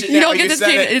change it now. You don't get to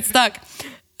change it. It's stuck.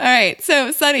 All right.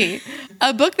 So, Sunny,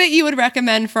 a book that you would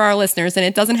recommend for our listeners, and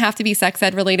it doesn't have to be sex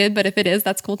ed related, but if it is,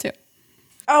 that's cool too.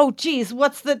 Oh, geez.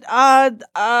 What's the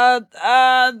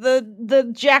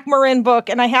Jack Morin book?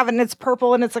 And I have it, and it's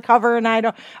purple, and it's a cover, and I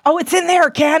don't. Oh, it's in there,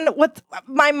 Ken. What?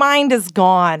 My mind is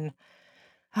gone.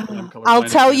 I'll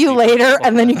tell you later,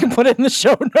 and then you can put it in the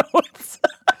show notes.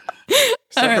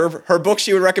 So her book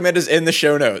she would recommend is in the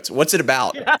show notes. What's it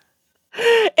about? Yeah.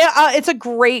 It's a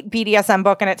great BDSM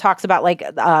book, and it talks about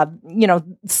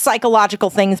psychological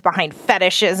things behind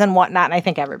fetishes and whatnot. And I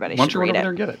think everybody should read it. There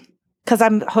and get it. Because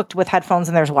I'm hooked with headphones,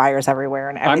 and there's wires everywhere.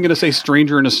 And I'm going to say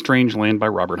 "Stranger in a Strange Land" by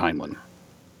Robert Heinlein.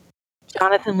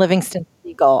 Jonathan Livingston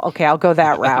Seagull. Okay, I'll go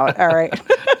that route. All right.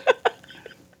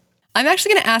 I'm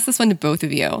actually going to ask this one to both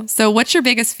of you. So, what's your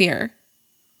biggest fear?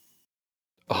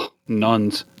 Oh,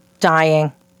 nuns.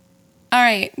 Dying. All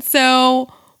right.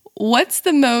 So, what's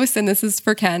the most, and this is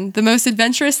for Ken, the most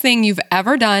adventurous thing you've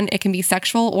ever done? It can be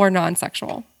sexual or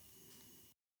non-sexual.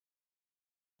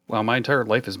 Well, my entire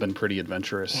life has been pretty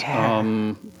adventurous.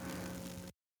 Yeah.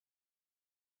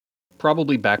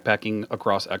 Probably backpacking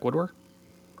across Ecuador.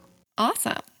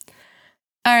 Awesome.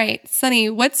 All right, Sunny,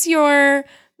 what's your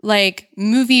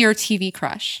movie or TV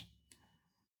crush?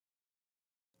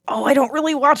 Oh, I don't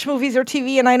really watch movies or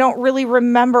TV, and I don't really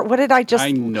remember. What did I just...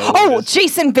 I know. Oh,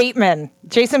 Jason Bateman.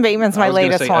 Jason Bateman's my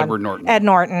latest one. Edward Norton. Ed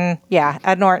Norton. Yeah,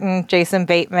 Ed Norton, Jason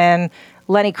Bateman,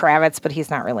 Lenny Kravitz, but he's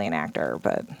not really an actor,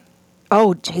 but...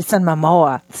 Oh, Jason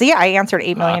Momoa. See, I answered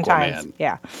 8 million times.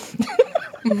 Yeah.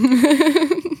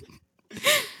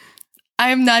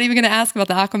 I'm not even going to ask about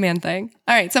the Aquaman thing.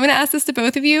 All right, so I'm going to ask this to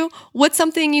both of you. What's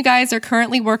something you guys are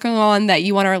currently working on that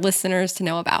you want our listeners to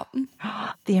know about?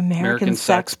 The American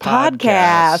Sex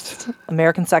Podcast.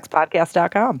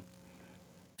 AmericanSexPodcast.com.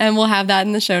 And we'll have that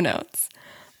in the show notes.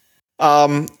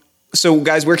 So,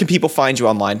 guys, where can people find you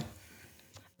online?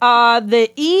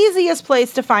 The easiest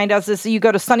place to find us is you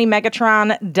go to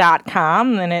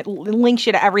sunnymegatron.com, and it links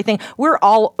you to everything. We're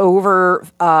all over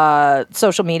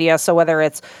social media, so whether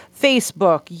it's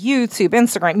Facebook, YouTube,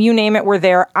 Instagram, you name it, we're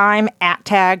there. I'm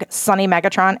 @tag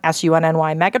SunnyMegatron,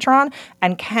 SUNNY Megatron,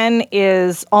 and Ken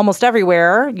is almost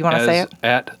everywhere. You want to say it?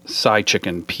 At Psy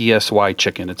Chicken, PSY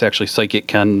Chicken. It's actually Psychic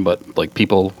Ken, but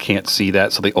people can't see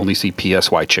that, so they only see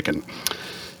PSY Chicken.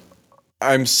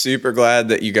 I'm super glad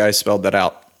that you guys spelled that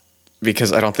out,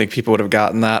 because I don't think people would have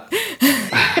gotten that.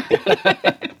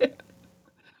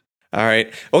 All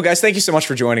right. Well, guys, thank you so much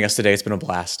for joining us today. It's been a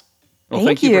blast. Well,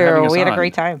 thank you for having us We had on. a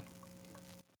great time.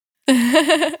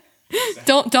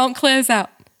 Don't close out.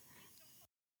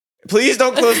 Please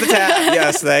don't close the tab.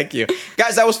 Yes, thank you.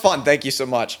 Guys, that was fun. Thank you so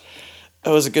much. It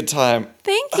was a good time.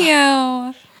 Thank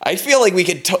you. I feel like we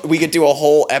could do a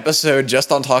whole episode just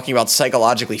on talking about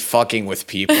psychologically fucking with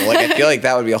people. I feel like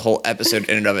that would be a whole episode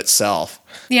in and of itself.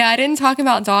 Yeah, I didn't talk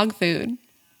about dog food.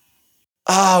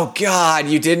 Oh God,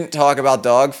 you didn't talk about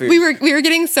dog food. We were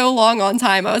getting so long on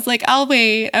time. I was like, I'll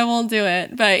wait. I won't do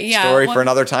it. But yeah. Story for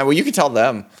another time. Well, you can tell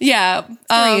them. Yeah.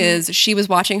 Story is she was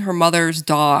watching her mother's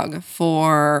dog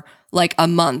for a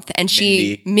month, and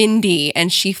Mindy,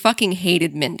 and she fucking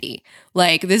hated Mindy.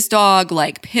 This dog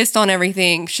pissed on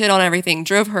everything, shit on everything,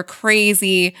 drove her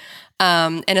crazy.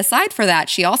 And aside for that,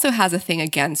 she also has a thing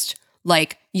against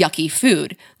yucky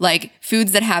food,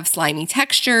 foods that have slimy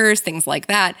textures, things like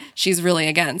that. She's really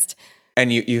against.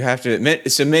 And you have to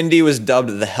admit, so Mindy was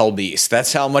dubbed the Hell Beast.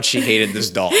 That's how much she hated this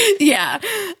dog. Yeah.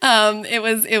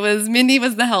 It was Mindy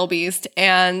was the Hell Beast.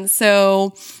 And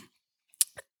so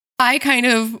I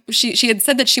she had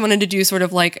said that she wanted to do sort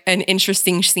of an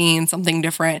interesting scene, something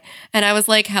different. And I was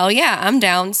like, hell yeah, I'm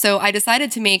down. So I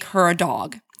decided to make her a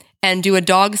dog and do a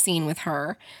dog scene with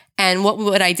her. And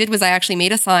what I did was I actually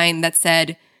made a sign that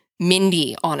said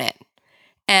Mindy on it.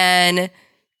 And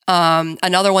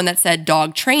another one that said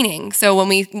dog training. So when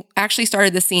we actually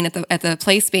started the scene at the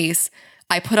play space,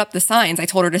 I put up the signs. I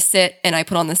told her to sit, and I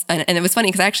put on this, and it was funny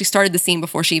because I actually started the scene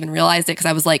before she even realized it, because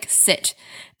I was like, sit.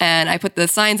 And I put the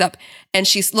signs up, and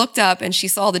she looked up and she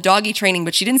saw the doggy training,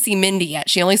 but she didn't see Mindy yet.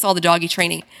 She only saw the doggy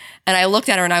training. And I looked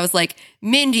at her and I was like,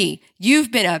 Mindy,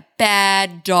 you've been a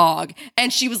bad dog.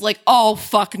 And she was like, oh,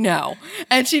 fuck no.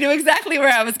 And she knew exactly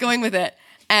where I was going with it.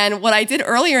 And what I did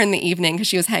earlier in the evening, because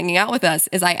she was hanging out with us,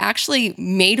 is I actually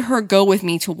made her go with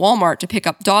me to Walmart to pick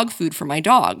up dog food for my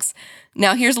dogs.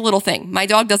 Now, here's a little thing. My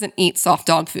dog doesn't eat soft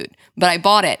dog food, but I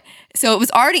bought it. So it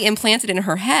was already implanted in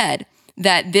her head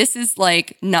that this is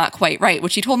like not quite right.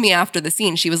 What she told me after the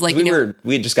scene, she was like,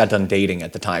 we had just got done dating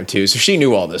at the time too, so she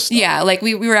knew all this stuff. Yeah, like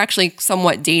we were actually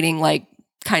somewhat dating like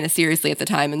kind of seriously at the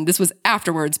time, and this was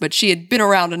afterwards, but she had been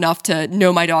around enough to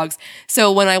know my dogs.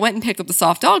 So when I went and picked up the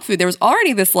soft dog food, there was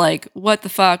already this like, what the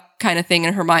fuck kind of thing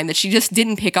in her mind that she just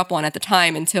didn't pick up on at the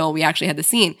time until we actually had the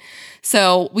scene.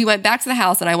 So we went back to the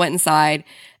house and I went inside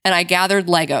and I gathered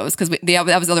Legos because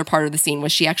that was the other part of the scene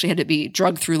was she actually had to be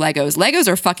drugged through Legos. Legos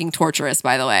are fucking torturous,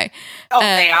 by the way. Oh,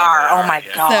 they are. Oh my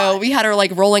God. So we had her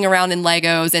like rolling around in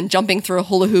Legos and jumping through a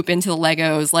hula hoop into the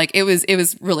Legos. Like it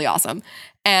was really awesome.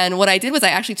 And what I did was I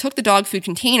actually took the dog food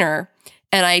container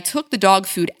and I took the dog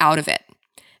food out of it.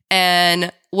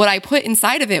 And what I put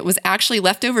inside of it was actually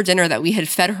leftover dinner that we had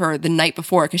fed her the night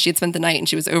before because she had spent the night and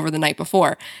she was over the night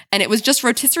before. And it was just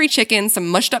rotisserie chicken, some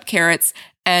mushed up carrots,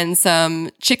 and some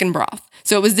chicken broth.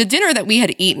 So it was the dinner that we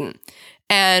had eaten.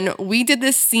 And we did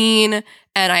this scene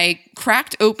and I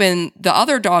cracked open the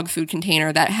other dog food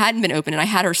container that hadn't been opened and I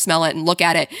had her smell it and look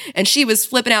at it. And she was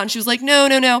flipping out and she was like, no.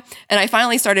 And I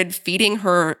finally started feeding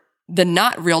her the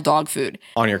not real dog food.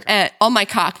 On my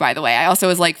cock, by the way. I also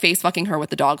was like face fucking her with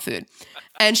the dog food.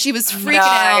 And she was freaking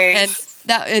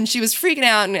out and she was freaking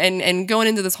out and going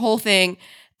into this whole thing.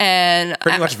 And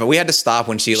pretty much, but we had to stop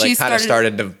when she like kind of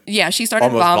started to. Yeah, she started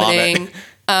vomiting.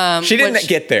 She didn't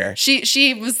get there.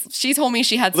 She told me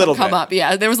she had some come up.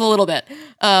 Yeah, there was a little bit.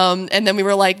 And then we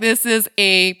were like, this is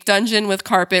a dungeon with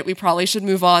carpet. We probably should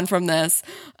move on from this.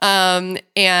 And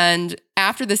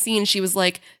after the scene, she was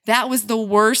like, that was the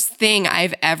worst thing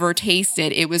I've ever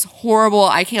tasted. It was horrible.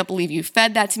 I can't believe you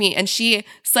fed that to me. And she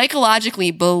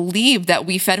psychologically believed that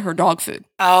we fed her dog food.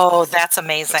 Oh, that's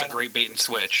amazing. That's a great bait and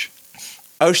switch.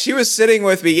 Oh, she was sitting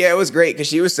with me. Yeah, it was great because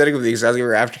she was sitting with me exactly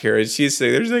where aftercare. And she's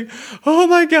sitting there, she's like, "Oh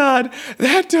my God,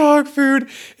 that dog food!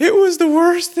 It was the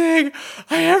worst thing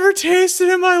I ever tasted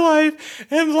in my life."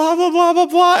 And blah blah blah blah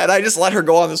blah. And I just let her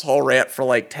go on this whole rant for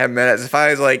like 10 minutes. If I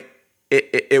was like,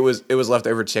 it was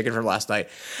leftover chicken from last night,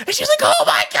 and she's like, "Oh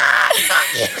my God!"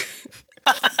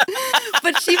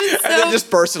 But she was so... And then just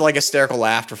burst into like hysterical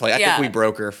laughter. I think we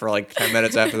broke her for like 10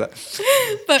 minutes after that.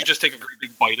 But you just take a great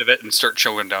big bite of it and start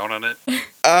chowing down on it.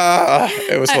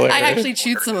 It was hilarious. I actually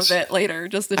chewed some of it later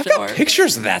just to show her.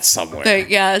 Pictures of that somewhere. But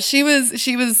yeah, she was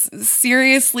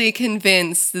seriously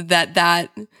convinced that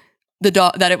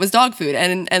it was dog food,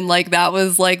 and like that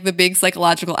was like the big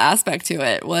psychological aspect to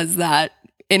it was that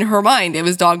in her mind it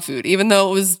was dog food, even though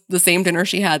it was the same dinner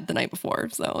she had the night before.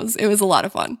 So it was a lot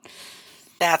of fun.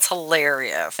 That's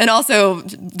hilarious. And also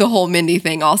the whole Mindy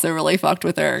thing also really fucked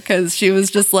with her because she was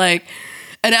just like,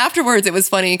 and afterwards it was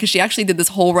funny because she actually did this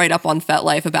whole write-up on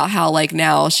FetLife about how like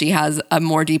now she has a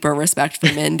more deeper respect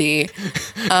for Mindy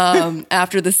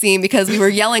after the scene because we were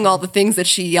yelling all the things that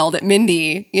she yelled at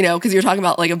Mindy, you know, because you were talking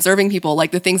about like observing people, like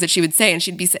the things that she would say, and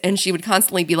she would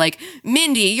constantly be like,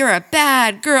 "Mindy, you're a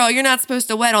bad girl. You're not supposed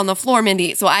to wet on the floor,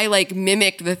 Mindy." So I like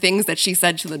mimicked the things that she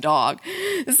said to the dog.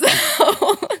 So...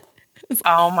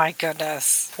 Oh my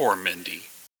goodness. Poor Mindy.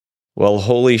 Well,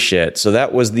 holy shit. So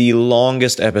that was the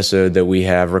longest episode that we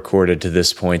have recorded to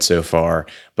this point so far,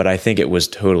 but I think it was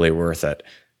totally worth it.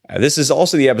 This is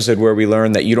also the episode where we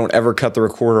learn that you don't ever cut the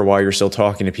recorder while you're still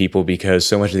talking to people because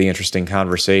so much of the interesting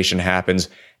conversation happens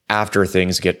after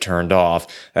things get turned off.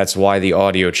 That's why the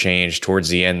audio changed towards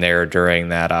the end there during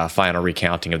that final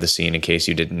recounting of the scene, in case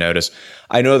you didn't notice.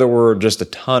 I know there were just a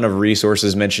ton of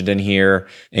resources mentioned in here,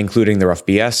 including the Rough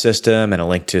BS system and a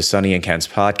link to Sonny and Ken's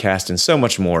podcast and so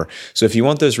much more. So if you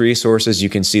want those resources, you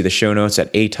can see the show notes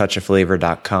at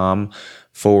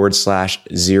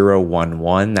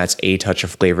atouchofflavor.com/011. That's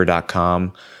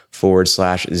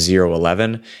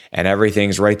atouchofflavor.com/011. And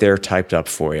everything's right there typed up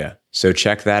for you. So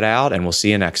check that out, and we'll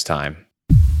see you next time.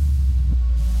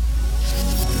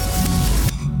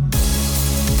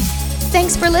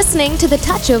 Thanks for listening to the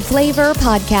Touch of Flavor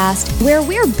podcast, where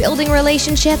we're building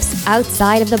relationships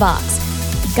outside of the box.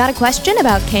 Got a question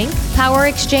about kink, power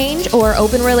exchange, or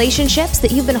open relationships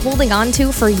that you've been holding on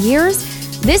to for years?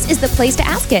 This is the place to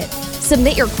ask it.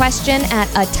 Submit your question at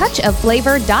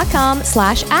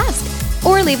atouchofflavor.com/ask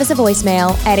or leave us a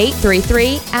voicemail at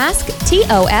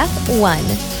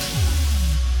 833-ASK-TOF1.